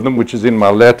algorithm which is in my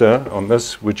letter on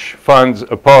this, which finds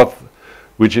a path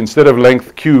which instead of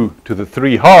length Q to the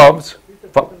 3 halves,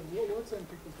 What's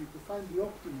NP-complete? To find the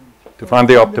optimum. To find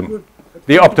the optimum.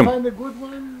 The optimum. Find a good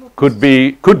one? Could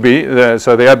be.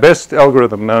 So the best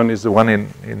algorithm known is the one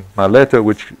in my letter,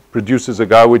 which produces a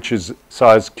guy which is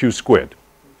size Q squared.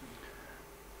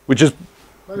 Which is,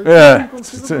 But it's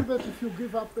considerable that if you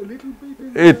give up a little bit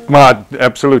in it might,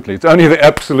 absolutely. It's only the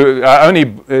absolute, I only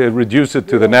reduce it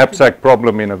to the knapsack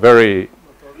problem in a very,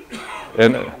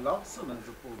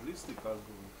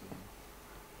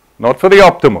 not for the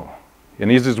optimal.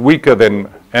 And this is weaker than,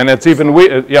 and it's even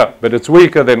weaker, yeah, but it's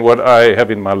weaker than what I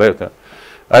have in my letter.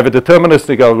 I have a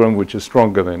deterministic algorithm which is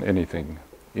stronger than anything.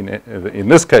 In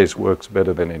this case, works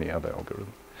better than any other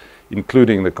algorithm,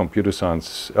 including the computer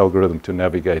science algorithm to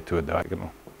navigate to a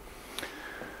diagonal.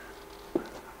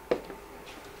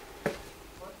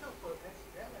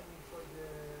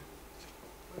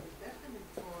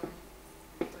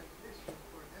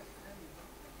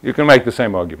 You can make the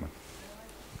same argument.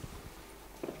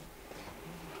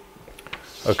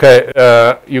 Okay,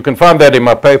 you can find that in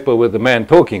my paper with the man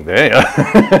talking there.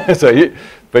 Yeah?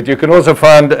 But you can also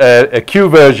find a Q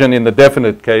version in the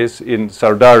definite case in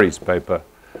Sardari's paper.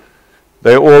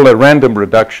 They're all a random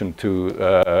reduction to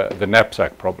the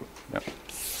knapsack problem. Yeah.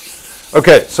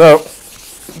 Okay, so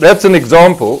that's an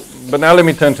example, but now let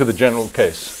me turn to the general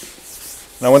case.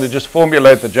 And I want to just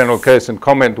formulate the general case and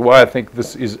comment why I think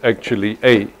this is actually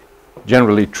A,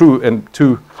 generally true, and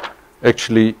 2,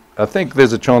 actually, I think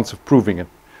there's a chance of proving it.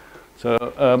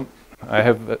 So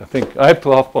I think I have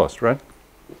till 1:30, right?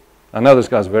 I know this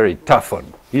guy's very tough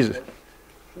on. He's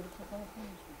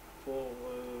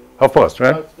 1:30,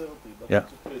 right? Yeah.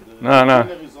 No.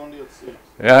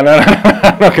 Yeah, no.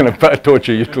 I'm not going to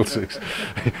torture you till 6.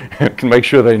 I can make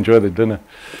sure they enjoy the dinner.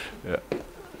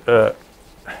 Yeah.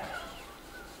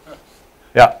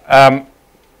 Yeah.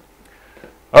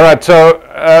 All right. So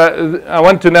I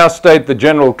want to now state the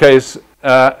general case.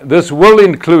 This will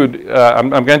include,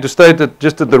 I'm going to state it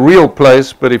just at the real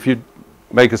place, but if you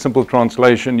make a simple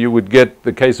translation, you would get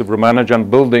the case of Ramanujan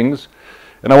buildings.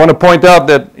 And I want to point out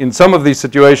that in some of these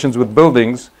situations with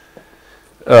buildings,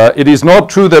 it is not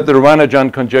true that the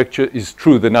Ramanujan conjecture is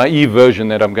true, the naive version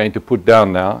that I'm going to put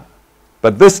down now.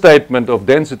 But this statement of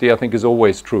density, I think, is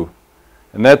always true.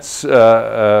 And that's,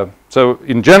 so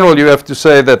in general, you have to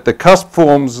say that the cusp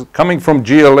forms coming from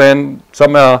GLN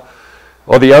somehow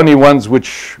are the only ones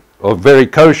which are very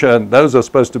kosher, and those are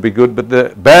supposed to be good, but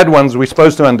the bad ones we're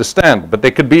supposed to understand. But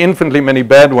there could be infinitely many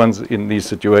bad ones in these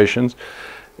situations.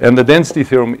 And the density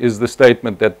theorem is the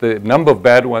statement that the number of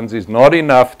bad ones is not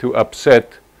enough to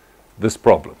upset this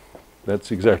problem.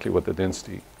 That's exactly what the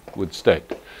density would state.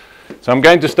 So I'm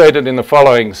going to state it in the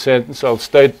following sentence. I'll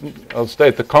state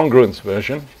the congruence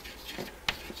version,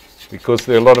 because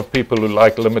there are a lot of people who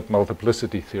like limit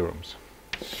multiplicity theorems.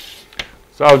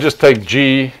 So I'll just take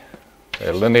G,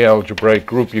 a linear algebraic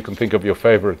group. You can think of your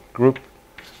favorite group,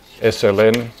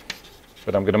 SLN,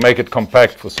 but I'm going to make it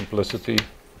compact for simplicity.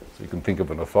 So you can think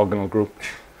of an orthogonal group,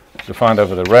 defined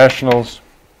over the rationals,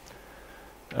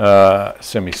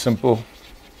 semi-simple.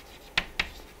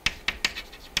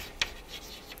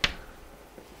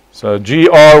 So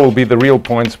GR will be the real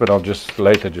points, but I'll just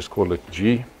later just call it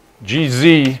G.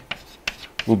 GZ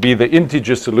will be the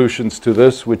integer solutions to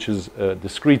this, which is a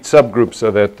discrete subgroup,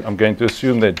 so that I'm going to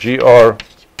assume that GR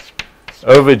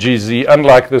over GZ,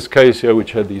 unlike this case here,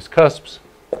 which had these cusps.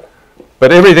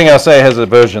 But everything I say has a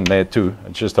version there too.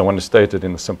 It's just I want to state it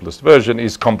in the simplest version,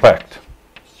 is compact.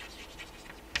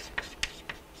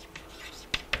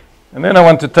 And then I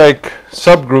want to take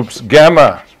subgroups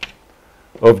gamma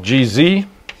of GZ,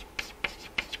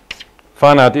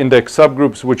 finite index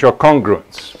subgroups which are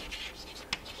congruents.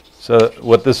 So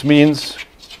what this means,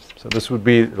 so this would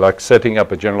be like setting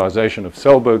up a generalization of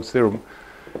Selberg's theorem,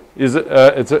 is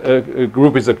a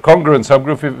group is a congruent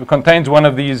subgroup if it contains one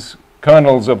of these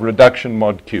kernels of reduction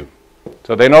mod Q.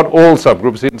 So they're not all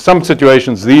subgroups. In some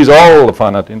situations, these are all the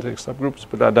finite index subgroups,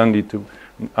 but I don't need to.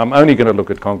 I'm only going to look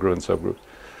at congruent subgroups.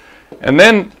 And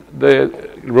then the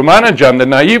Ramanujan, the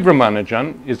naive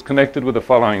Ramanujan, is connected with the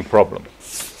following problem.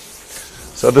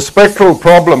 So the spectral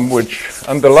problem which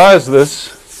underlies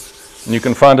this, and you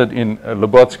can find it in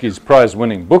Lubotsky's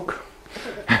prize-winning book,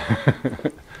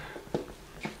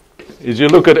 is you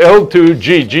look at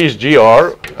L2G, G's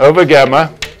GR, over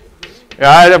gamma.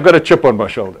 Yeah, I've got a chip on my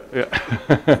shoulder.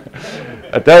 Yeah.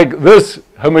 I take this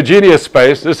homogeneous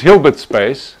space, this Hilbert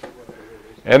space,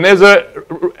 and there's an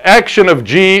action of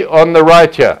G on the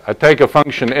right here. I take a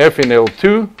function f in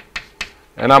L2,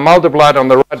 and I multiply it on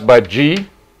the right by G,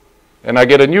 and I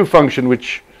get a new function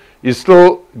which is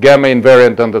still gamma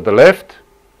invariant under the left.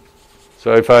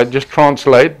 So if I just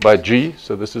translate by G,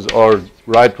 so this is our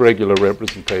right regular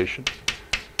representation,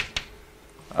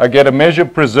 I get a measure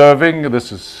preserving,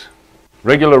 this is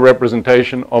regular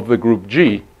representation of the group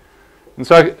G.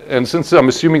 And since I'm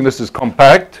assuming this is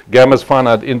compact, gamma's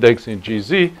finite index in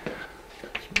GZ,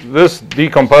 this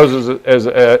decomposes as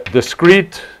a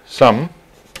discrete sum.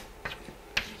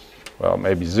 Well,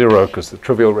 maybe 0 because the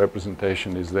trivial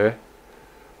representation is there,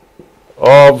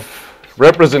 of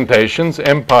representations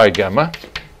m pi gamma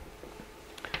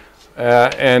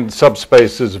and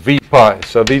subspaces v pi.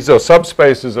 So these are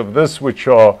subspaces of this which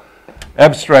are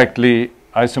abstractly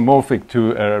isomorphic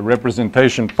to a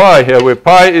representation pi here, where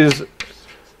pi is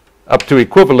up to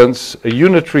equivalence a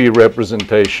unitary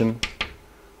representation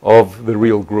of the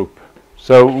real group.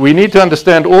 So we need to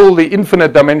understand all the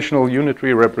infinite dimensional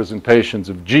unitary representations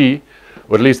of G,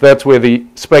 or at least that's where the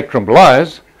spectrum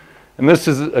lies. And this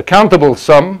is a countable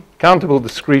sum, countable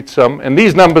discrete sum, and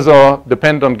these numbers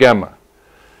depend on gamma.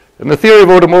 And the theory of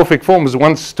automorphic forms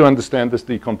wants to understand this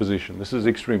decomposition. This is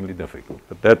extremely difficult,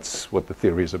 but that's what the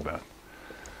theory is about.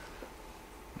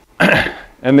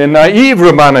 And the naive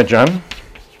Ramanujan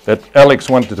that Alex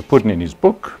wanted to put in his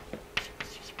book,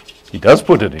 he does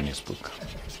put it in his book.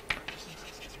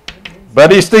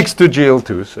 But he sticks to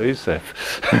GL2, so he's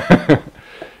safe.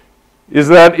 Is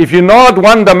that if you're not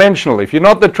one-dimensional, if you're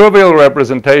not the trivial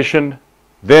representation,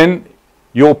 then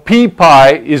your p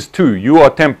pi is 2. You are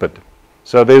tempered.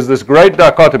 So there's this great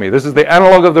dichotomy. This is the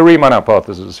analog of the Riemann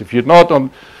hypothesis. If you're not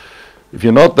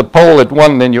the pole at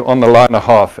 1, then you're on the line and a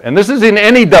half. And this is in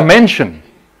any dimension.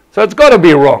 So it's got to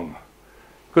be wrong.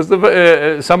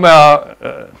 Because somehow,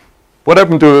 what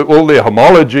happened to all the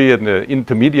homology and the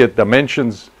intermediate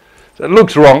dimensions? So it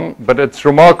looks wrong, but it's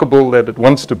remarkable that it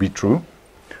wants to be true.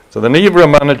 So the naive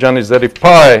Ramanujan is that if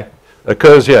pi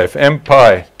occurs here, if m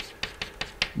pi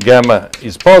gamma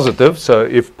is positive, so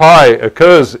if pi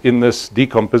occurs in this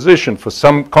decomposition for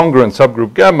some congruent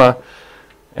subgroup gamma,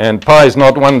 and pi is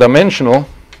not one-dimensional,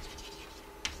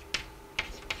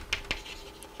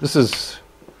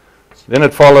 then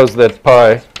it follows that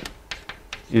pi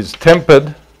is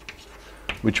tempered,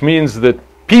 which means that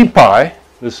p pi,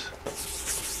 this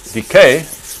decay,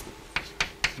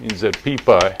 means that p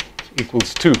pi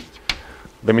equals 2.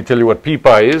 Let me tell you what p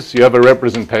pi is. You have a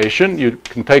representation. You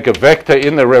can take a vector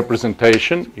in the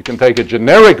representation. You can take a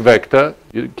generic vector.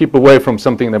 You keep away from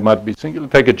something that might be singular.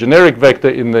 Take a generic vector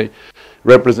in the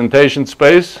representation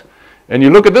space, and you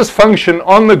look at this function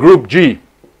on the group G,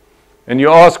 and you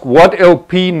ask what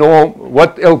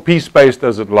LP space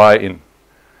does it lie in?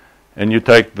 And you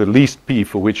take the least p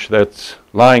for which that's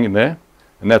lying in there,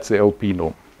 and that's the LP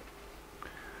norm.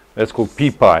 That's called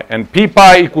p pi. And p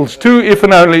pi equals 2 if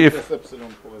and only if Plus epsilon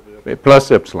for every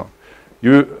plus epsilon.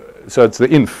 So it's the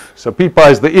inf. So p pi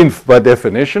is the inf by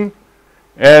definition.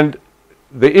 And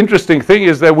the interesting thing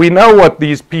is that we know what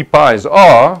these p pi's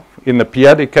are in the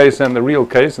p-adic case and the real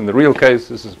case. In the real case,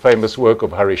 this is famous work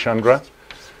of Harishandra.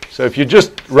 So if you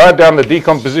just write down the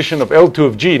decomposition of L2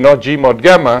 of G, not G mod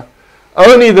gamma,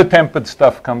 only the tempered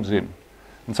stuff comes in.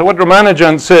 And so what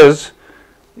Ramanujan says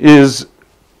is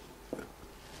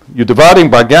you're dividing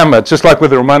by gamma. It's just like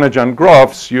with the Ramanujan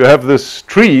graphs. You have this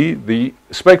tree. The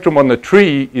spectrum on the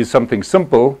tree is something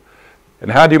simple.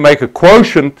 And how do you make a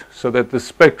quotient so that the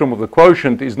spectrum of the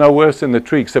quotient is no worse than the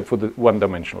tree except for the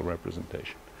one-dimensional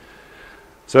representation?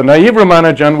 So naive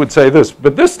Ramanujan would say this,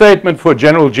 but this statement for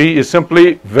general G is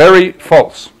simply very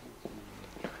false.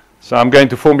 So I'm going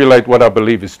to formulate what I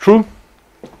believe is true.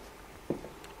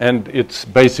 And it's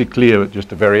basically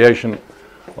just a variation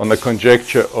on the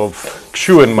conjecture of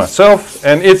Xu and myself.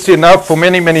 And it's enough for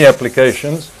many, many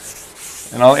applications.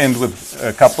 And I'll end with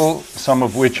a couple, some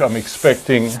of which I'm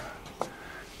expecting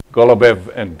Golubev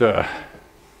and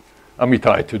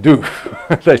Amitai to do.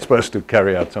 They're supposed to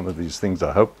carry out some of these things,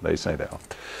 I hope. They say they are.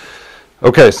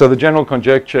 Okay, so the general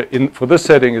conjecture for this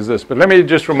setting is this. But let me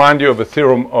just remind you of a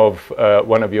theorem of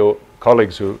one of your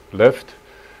colleagues who left.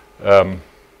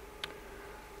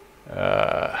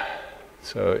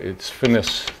 So it's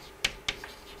Finis,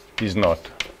 he's not,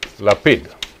 Lapid.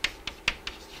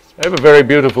 They have a very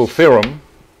beautiful theorem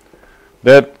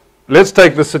that, let's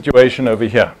take the situation over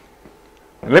here.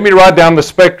 And let me write down the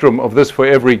spectrum of this for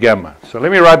every gamma. So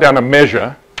let me write down a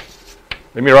measure.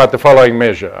 Let me write the following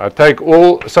measure. I take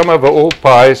sum over all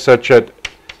pi such that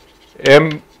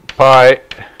m pi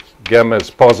gamma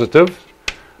is positive.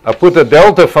 I put a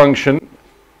delta function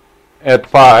at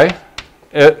pi,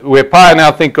 where pi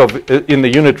now think of in the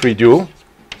unitary dual.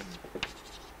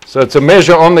 So it's a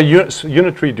measure on the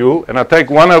unitary dual, and I take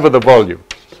 1 over the volume.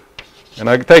 And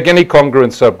I take any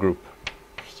congruent subgroup.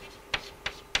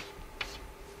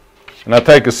 And I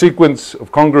take a sequence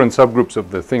of congruent subgroups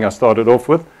of the thing I started off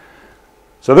with.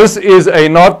 So this is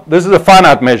a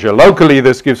finite measure. Locally,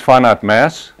 this gives finite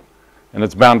mass, and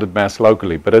it's bounded mass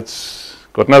locally. But it's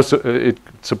got it's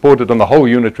supported on the whole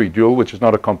unitary dual, which is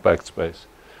not a compact space.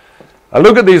 I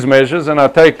look at these measures, and I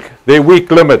take their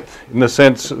weak limit, in the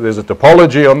sense there's a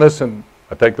topology on this, and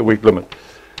I take the weak limit.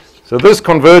 So this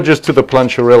converges to the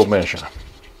Plancherel measure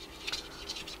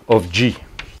of G,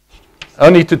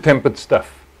 only to tempered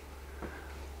stuff.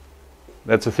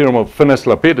 That's a theorem of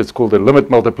Finis-Lapid. It's called the limit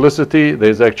multiplicity.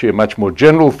 There's actually a much more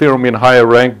general theorem in higher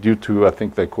rank due to, I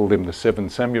think they call them the 7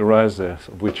 samurais,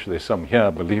 of which there's some here,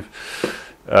 I believe.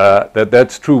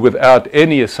 That's true without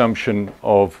any assumption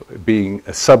of being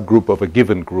a subgroup of a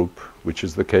given group, which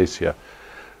is the case here.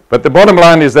 But the bottom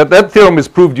line is that that theorem is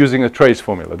proved using a trace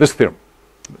formula, this theorem.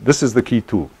 This is the key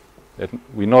tool. That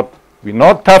we're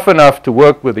not tough enough to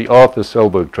work with the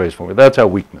Arthur-Selberg trace formula. That's our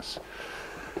weakness.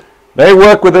 They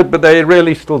work with it, but they're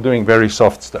really still doing very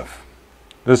soft stuff.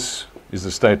 This is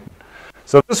the statement.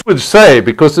 So this would say,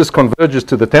 because this converges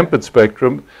to the tempered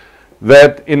spectrum,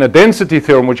 that in a density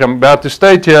theorem, which I'm about to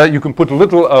state here, you can put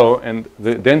little o, and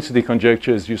the density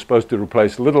conjecture is you're supposed to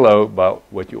replace little o by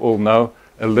what you all know,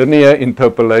 a linear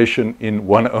interpolation in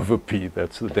 1 over p.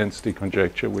 That's the density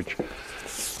conjecture, which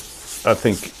I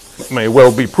think may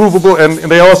well be provable. And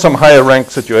there are some higher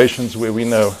rank situations where we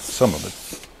know some of it.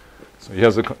 So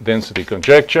here's a density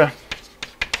conjecture,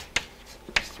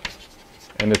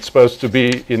 and it's supposed to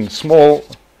be in small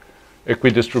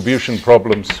equidistribution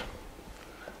problems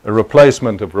a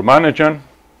replacement of Ramanujan,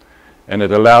 and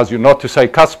it allows you not to say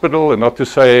cuspidal and not to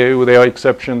say there are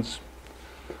exceptions.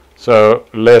 So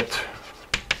let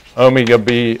omega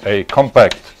be a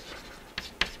compact,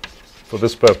 for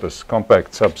this purpose,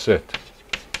 compact subset.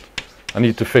 I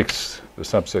need to fix the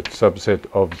subset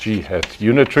of G hat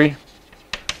unitary,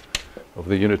 of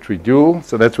the unitary dual.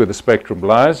 So that's where the spectrum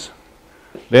lies.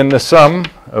 Then the sum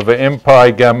over m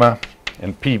pi gamma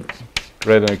and p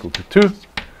greater than or equal to 2.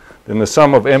 Then the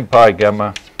sum of m pi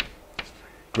gamma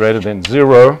greater than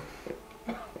 0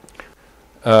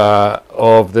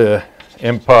 of the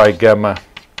m pi gamma.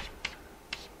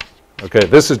 Okay,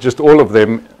 this is just all of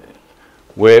them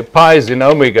where pi is in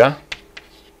omega.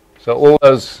 So all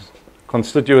those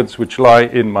constituents which lie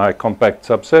in my compact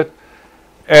subset.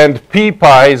 And p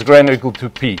pi is greater than or equal to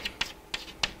p.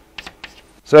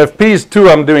 So if p is 2,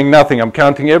 I'm doing nothing. I'm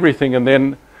counting everything, and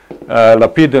then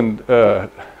Lapid and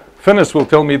Finis will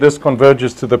tell me this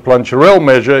converges to the Plancherel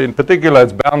measure. In particular,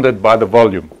 it's bounded by the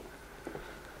volume.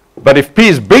 But if p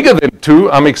is bigger than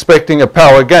 2, I'm expecting a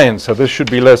power gain. So this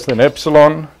should be less than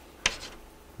epsilon,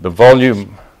 the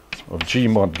volume of G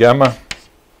mod gamma.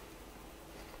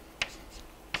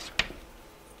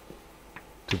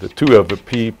 to the 2 over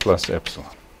p plus epsilon.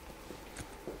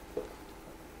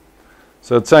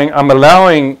 So it's saying I'm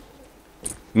allowing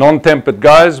non-tempered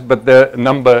guys, but their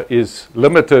number is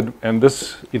limited, and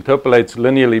this interpolates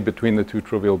linearly between the two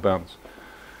trivial bounds.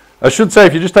 I should say,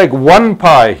 if you just take 1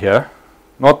 pi here,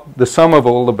 not the sum of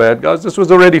all the bad guys, this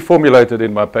was already formulated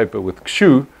in my paper with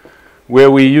Xu, where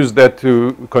we used that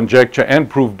to conjecture and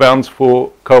prove bounds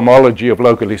for cohomology of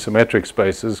locally symmetric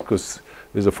spaces, because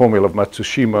there's a formula of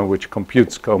Matsushima which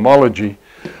computes cohomology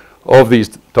of these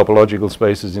topological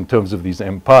spaces in terms of these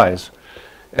m pi's.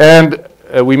 And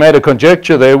we made a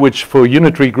conjecture there which for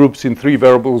unitary groups in 3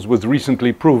 variables was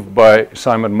recently proved by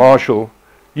Simon Marshall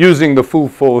using the full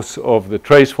force of the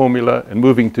trace formula and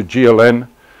moving to GLN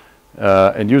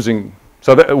and using...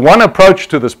 So one approach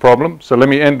to this problem, so let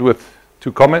me end with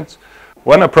 2 comments.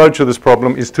 One approach to this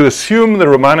problem is to assume the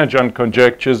Ramanujan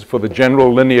conjectures for the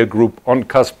general linear group on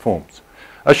cusp forms.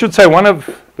 I should say one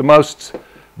of the most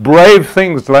brave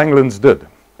things Langlands did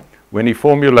when he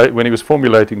was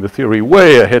formulating the theory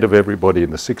way ahead of everybody in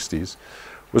the 60s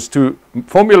was to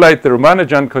formulate the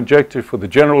Ramanujan conjecture for the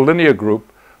general linear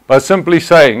group by simply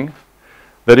saying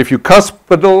that if you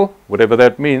cuspidal, whatever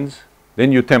that means,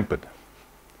 then you tempered.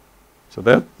 So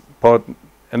that part,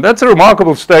 and that's a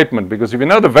remarkable statement, because if you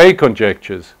know the Weil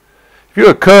conjectures, if you're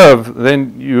a curve,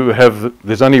 then you have,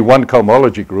 there's only one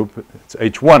cohomology group, it's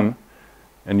H1,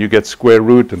 and you get square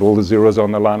root and all the zeros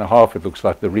on the line and a half, it looks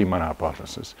like the Riemann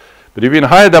hypothesis. But if you're in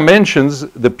higher dimensions,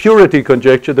 the purity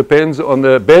conjecture depends on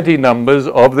the Betti numbers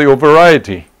of your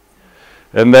variety.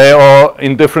 And they are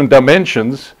in different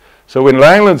dimensions. So when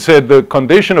Langland said the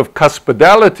condition of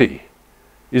cuspidality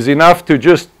is enough to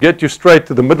just get you straight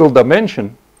to the middle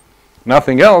dimension,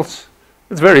 nothing else,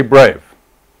 it's very brave.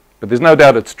 But there's no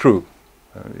doubt it's true.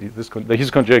 His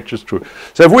conjecture is true.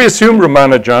 So if we assume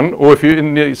Ramanujan, or if you're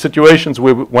in the situations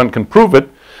where one can prove it,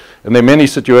 and there are many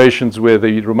situations where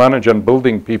the Ramanujan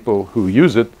building people who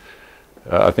use it,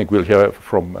 I think we'll hear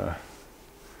from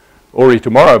Ori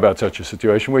tomorrow about such a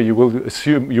situation where you will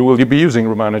assume you will be using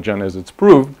Ramanujan as it's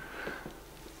proved,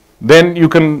 then you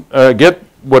can get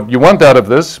what you want out of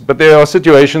this. But there are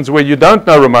situations where you don't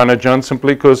know Ramanujan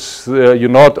simply because you're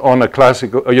not on a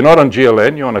classical, or you're not on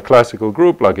GLN, you're on a classical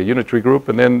group like a unitary group,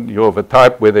 and then you're of a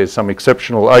type where there's some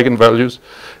exceptional eigenvalues,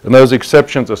 and those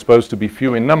exceptions are supposed to be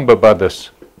few in number by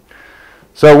this.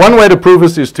 So one way to prove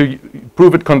this is to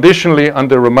prove it conditionally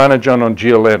under Ramanujan on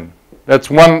GLN. That's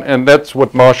one, and that's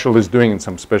what Marshall is doing in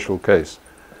some special case.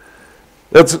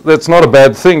 That's not a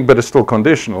bad thing, but it's still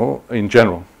conditional in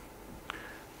general.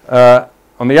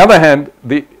 On the other hand,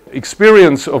 the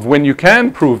experience of when you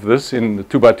can prove this in the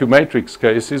 2x2 matrix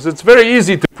case is it's very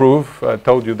easy to prove. I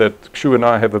told you that Xu and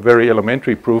I have a very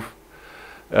elementary proof.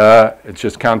 It's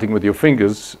just counting with your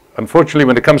fingers. Unfortunately,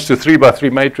 when it comes to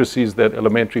 3x3 matrices, that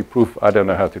elementary proof, I don't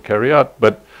know how to carry out.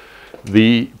 But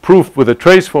the proof with a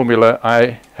trace formula,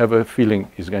 I have a feeling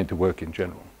is going to work in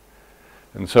general.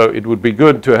 And so it would be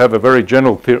good to have a very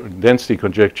general density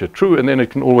conjecture true, and then it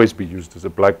can always be used as a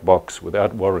black box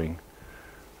without worrying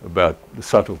about the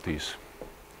subtleties.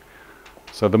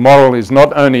 So the moral is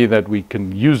not only that we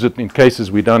can use it in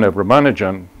cases we don't have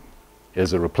Ramanujan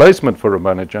as a replacement for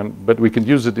Ramanujan, but we can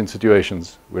use it in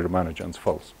situations where Ramanujan's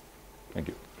false. Thank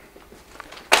you.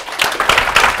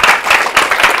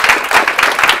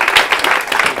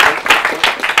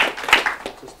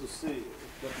 Just to see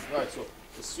if that is right. So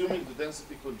assuming the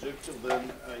density conjecture,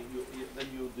 then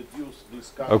you deduce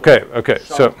this kind Okay.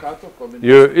 So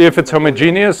if it's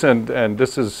homogeneous, and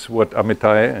this is what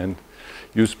Amitai and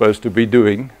you're supposed to be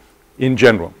doing in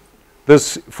general.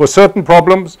 This, for certain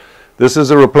problems, this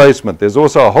is a replacement. There's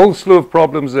also a whole slew of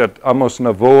problems that Amos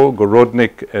Navor,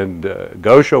 Gorodnik, and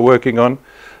Ghosh are working on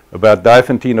about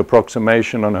Diophantine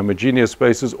approximation on homogeneous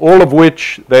spaces, all of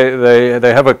which they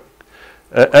have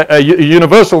a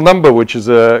universal number, which is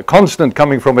a constant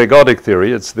coming from ergodic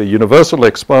theory. It's the universal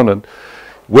exponent.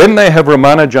 When they have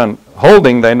Ramanujan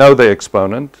holding, they know the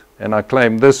exponent, and I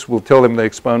claim this will tell them the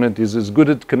exponent is as good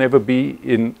as it can ever be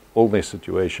in all their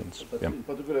situations. But Yeah. in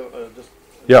particular, just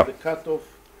Yeah. the cutoff.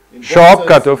 In Sharp both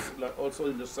cutoff. senses, like also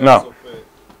in the sense No. of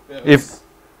If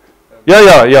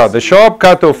yeah, the sharp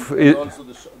cutoff and is, also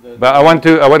the but I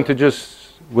want to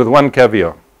just with one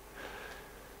caveat.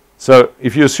 So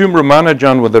if you assume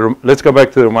Ramanujan with the, let's go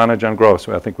back to the Ramanujan graphs,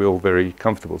 where I think we're all very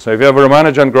comfortable. So if you have a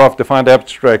Ramanujan graph defined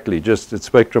abstractly, just its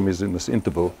spectrum is in this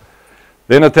interval,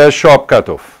 then it has sharp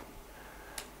cutoff.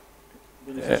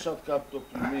 When you say sharp cutoff,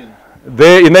 you mean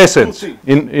There, in their sense, things.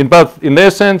 in both, in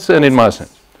their sense and in my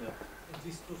sense.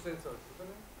 These two sets are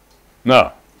different?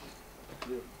 No.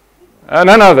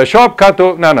 No, the sharp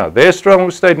cutoff, no. Their strong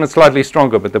statement slightly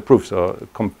stronger, but the proofs are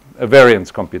a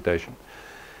variance computation.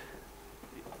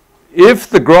 if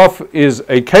the graph is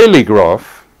a Cayley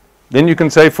graph, then you can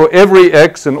say for every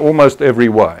x and almost every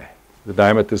y, the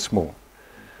diameter is small.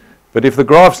 But if the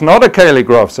graph's not a Cayley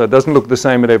graph, so it doesn't look the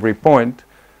same at every point,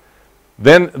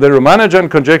 then the Ramanujan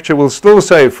conjecture will still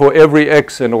say for every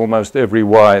x and almost every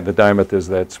y, the diameter is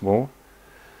that small.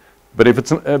 But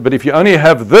if you only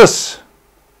have this,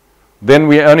 then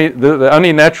the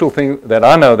only natural thing that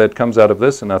I know that comes out of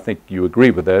this, and I think you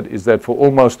agree with that, is that for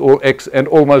almost all x and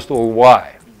almost all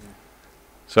y.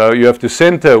 So you have to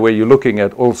center where you're looking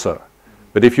at also.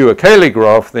 But if you're a Cayley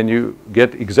graph, then you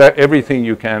get everything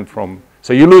you can from,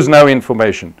 so you lose no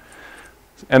information.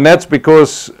 And that's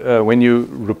because when you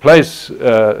replace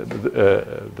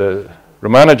the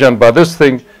Ramanujan by this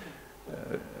thing,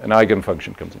 an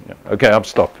eigenfunction comes in. Yeah. Okay, I'll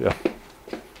stop. Yeah.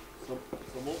 Some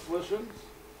more questions?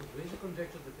 There is a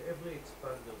conjecture that every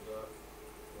expander graph,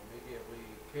 or maybe every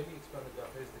Cayley expander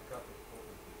graph, has the cutoff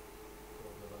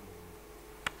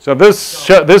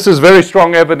property. So this is very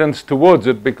strong evidence towards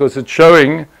it, because it's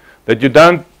showing that you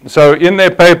don't. So in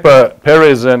their paper,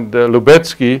 Perez and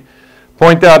Lubetsky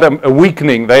point out a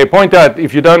weakening. They point out,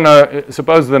 if you don't know,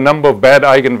 suppose the number of bad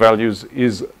eigenvalues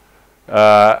is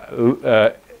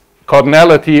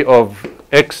cardinality of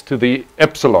x to the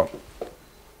epsilon,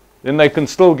 then they can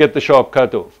still get the sharp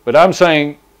cutoff. But I'm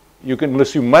saying you can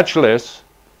assume much less,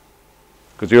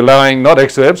 because you're allowing not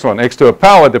x to the epsilon, x to a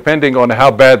power, depending on how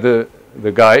bad the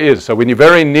guy is. So when you're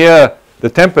very near the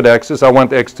tempered axis, I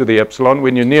want x to the epsilon.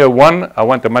 When you're near 1, I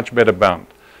want a much better bound.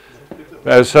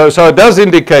 So it does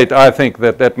indicate, I think,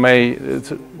 that may,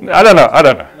 I don't know.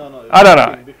 No, I don't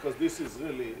know. Because this is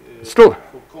really Still.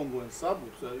 for congruent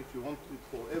subgroups. If you want it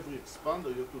for every expander,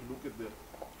 you have to look at the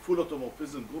full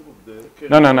automorphism group of the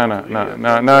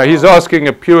No. He's asking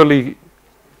a purely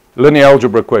linear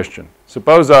algebra question.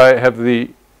 Suppose I have the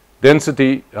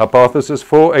density hypothesis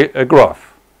for a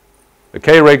graph, a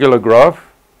K-regular graph,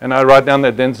 and I write down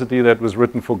that density that was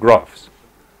written for graphs.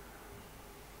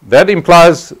 That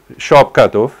implies sharp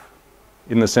cutoff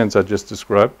in the sense I just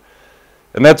described.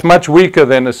 And that's much weaker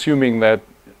than assuming that,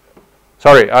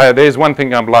 sorry, there's one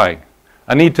thing I'm lying.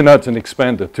 I need to know it's an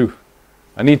expander too.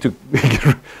 I need to,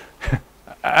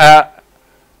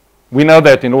 we know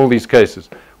that in all these cases.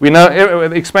 We know,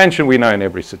 expansion we know in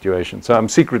every situation. So I'm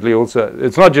secretly also,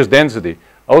 it's not just density.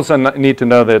 I also need to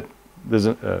know that there's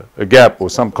a gap or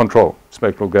some control,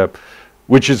 spectral gap,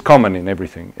 which is common in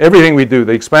everything. Everything we do,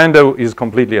 the expander is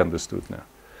completely understood now.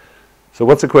 So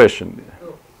what's the question?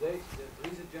 No, there is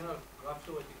a general graph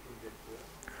theoretic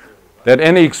conjecture. That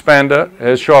any expander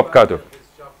has sharp cutoff. But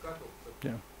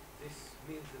Yeah. this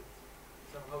means that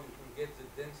somehow you can get the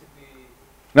density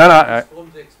No,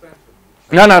 from the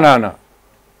expansion. no.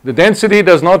 The density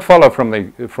does not follow from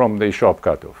the sharp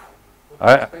cutoff.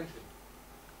 Expansion.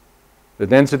 The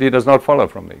density does not follow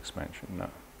from the expansion, no.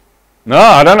 No,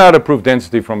 I don't know how to prove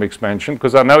density from expansion,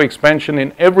 because I know expansion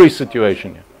in every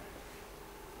situation.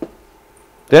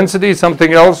 Density is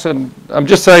something else, and I'm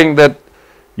just saying that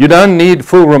you don't need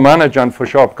full Ramanujan for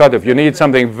sharp cutoff. You need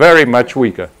something very much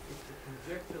weaker.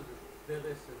 The conjecture that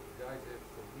Perez and the guys have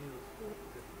for years,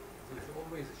 that there's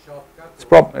always a sharp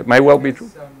cutoff. It may well be true.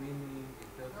 Some meaning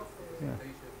in terms of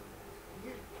representation.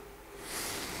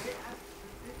 They asked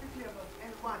specifically about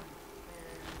L1, and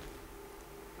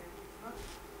it's not,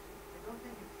 I don't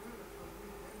think it's true that for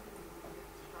these densities we can get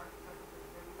sharp cutoff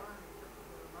at L1 except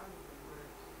for the Ramanujan, where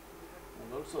we have And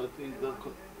also I think L1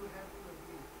 and we have to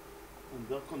agree. and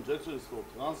their conjecture is for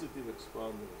transitive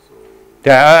expander. So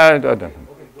Yeah, I don't know.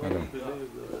 I don't believe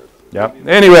that. Yeah.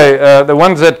 Anyway, the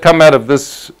ones that come out of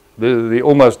this, the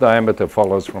almost diameter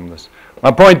follows from this.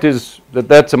 My point is that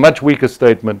that's a much weaker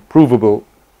statement, provable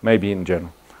maybe in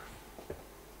general.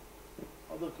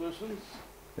 Other questions?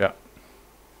 Yeah.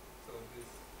 So this,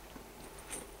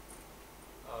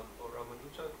 for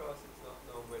Ramanujan graphs, it's not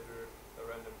known whether the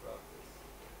random graph is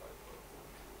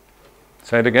bipolar.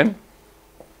 Say it again.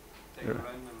 Take a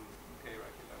random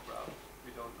K-regular graph,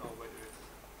 we don't know whether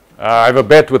it's... I have a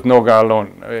bet with Noga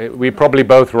alone. We're probably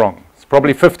both wrong. It's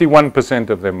probably 51%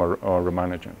 of them are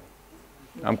Ramanujan.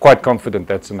 I'm quite confident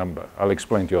that's the number. I'll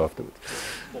explain to you afterwards.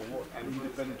 For what?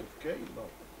 Independent of K?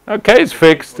 No. Okay, it's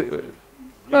fixed.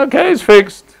 Okay, it's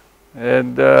fixed.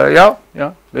 And yeah,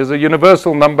 there's a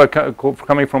universal number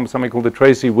coming from something called the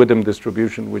Tracy-Widom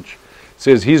distribution, which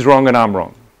says he's wrong and I'm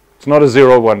wrong. It's not a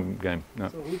 0-1 game. No.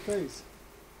 So who pays?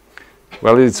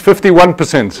 Well, it's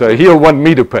 51%, so he'll want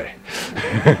me to pay.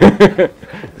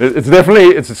 It's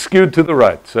definitely, it's skewed to the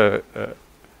right. So, And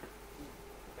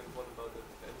what about the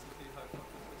density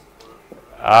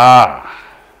hypothesis?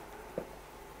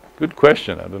 Good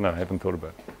question. I don't know. I haven't thought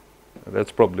about it.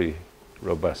 That's probably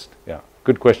robust. Yeah,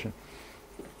 good question.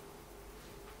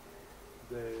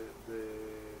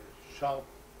 sharp.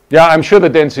 Yeah, I'm sure the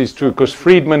density is true because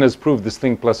Friedman has proved this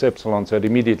thing plus epsilon, so it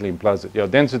immediately implies it. Yeah,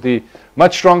 density,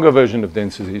 much stronger version of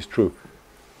density is true.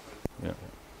 Yeah.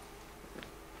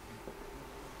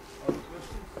 Other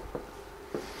questions?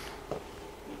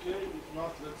 Okay, if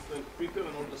not, let's thank Peter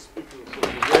and all the speakers for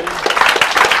today.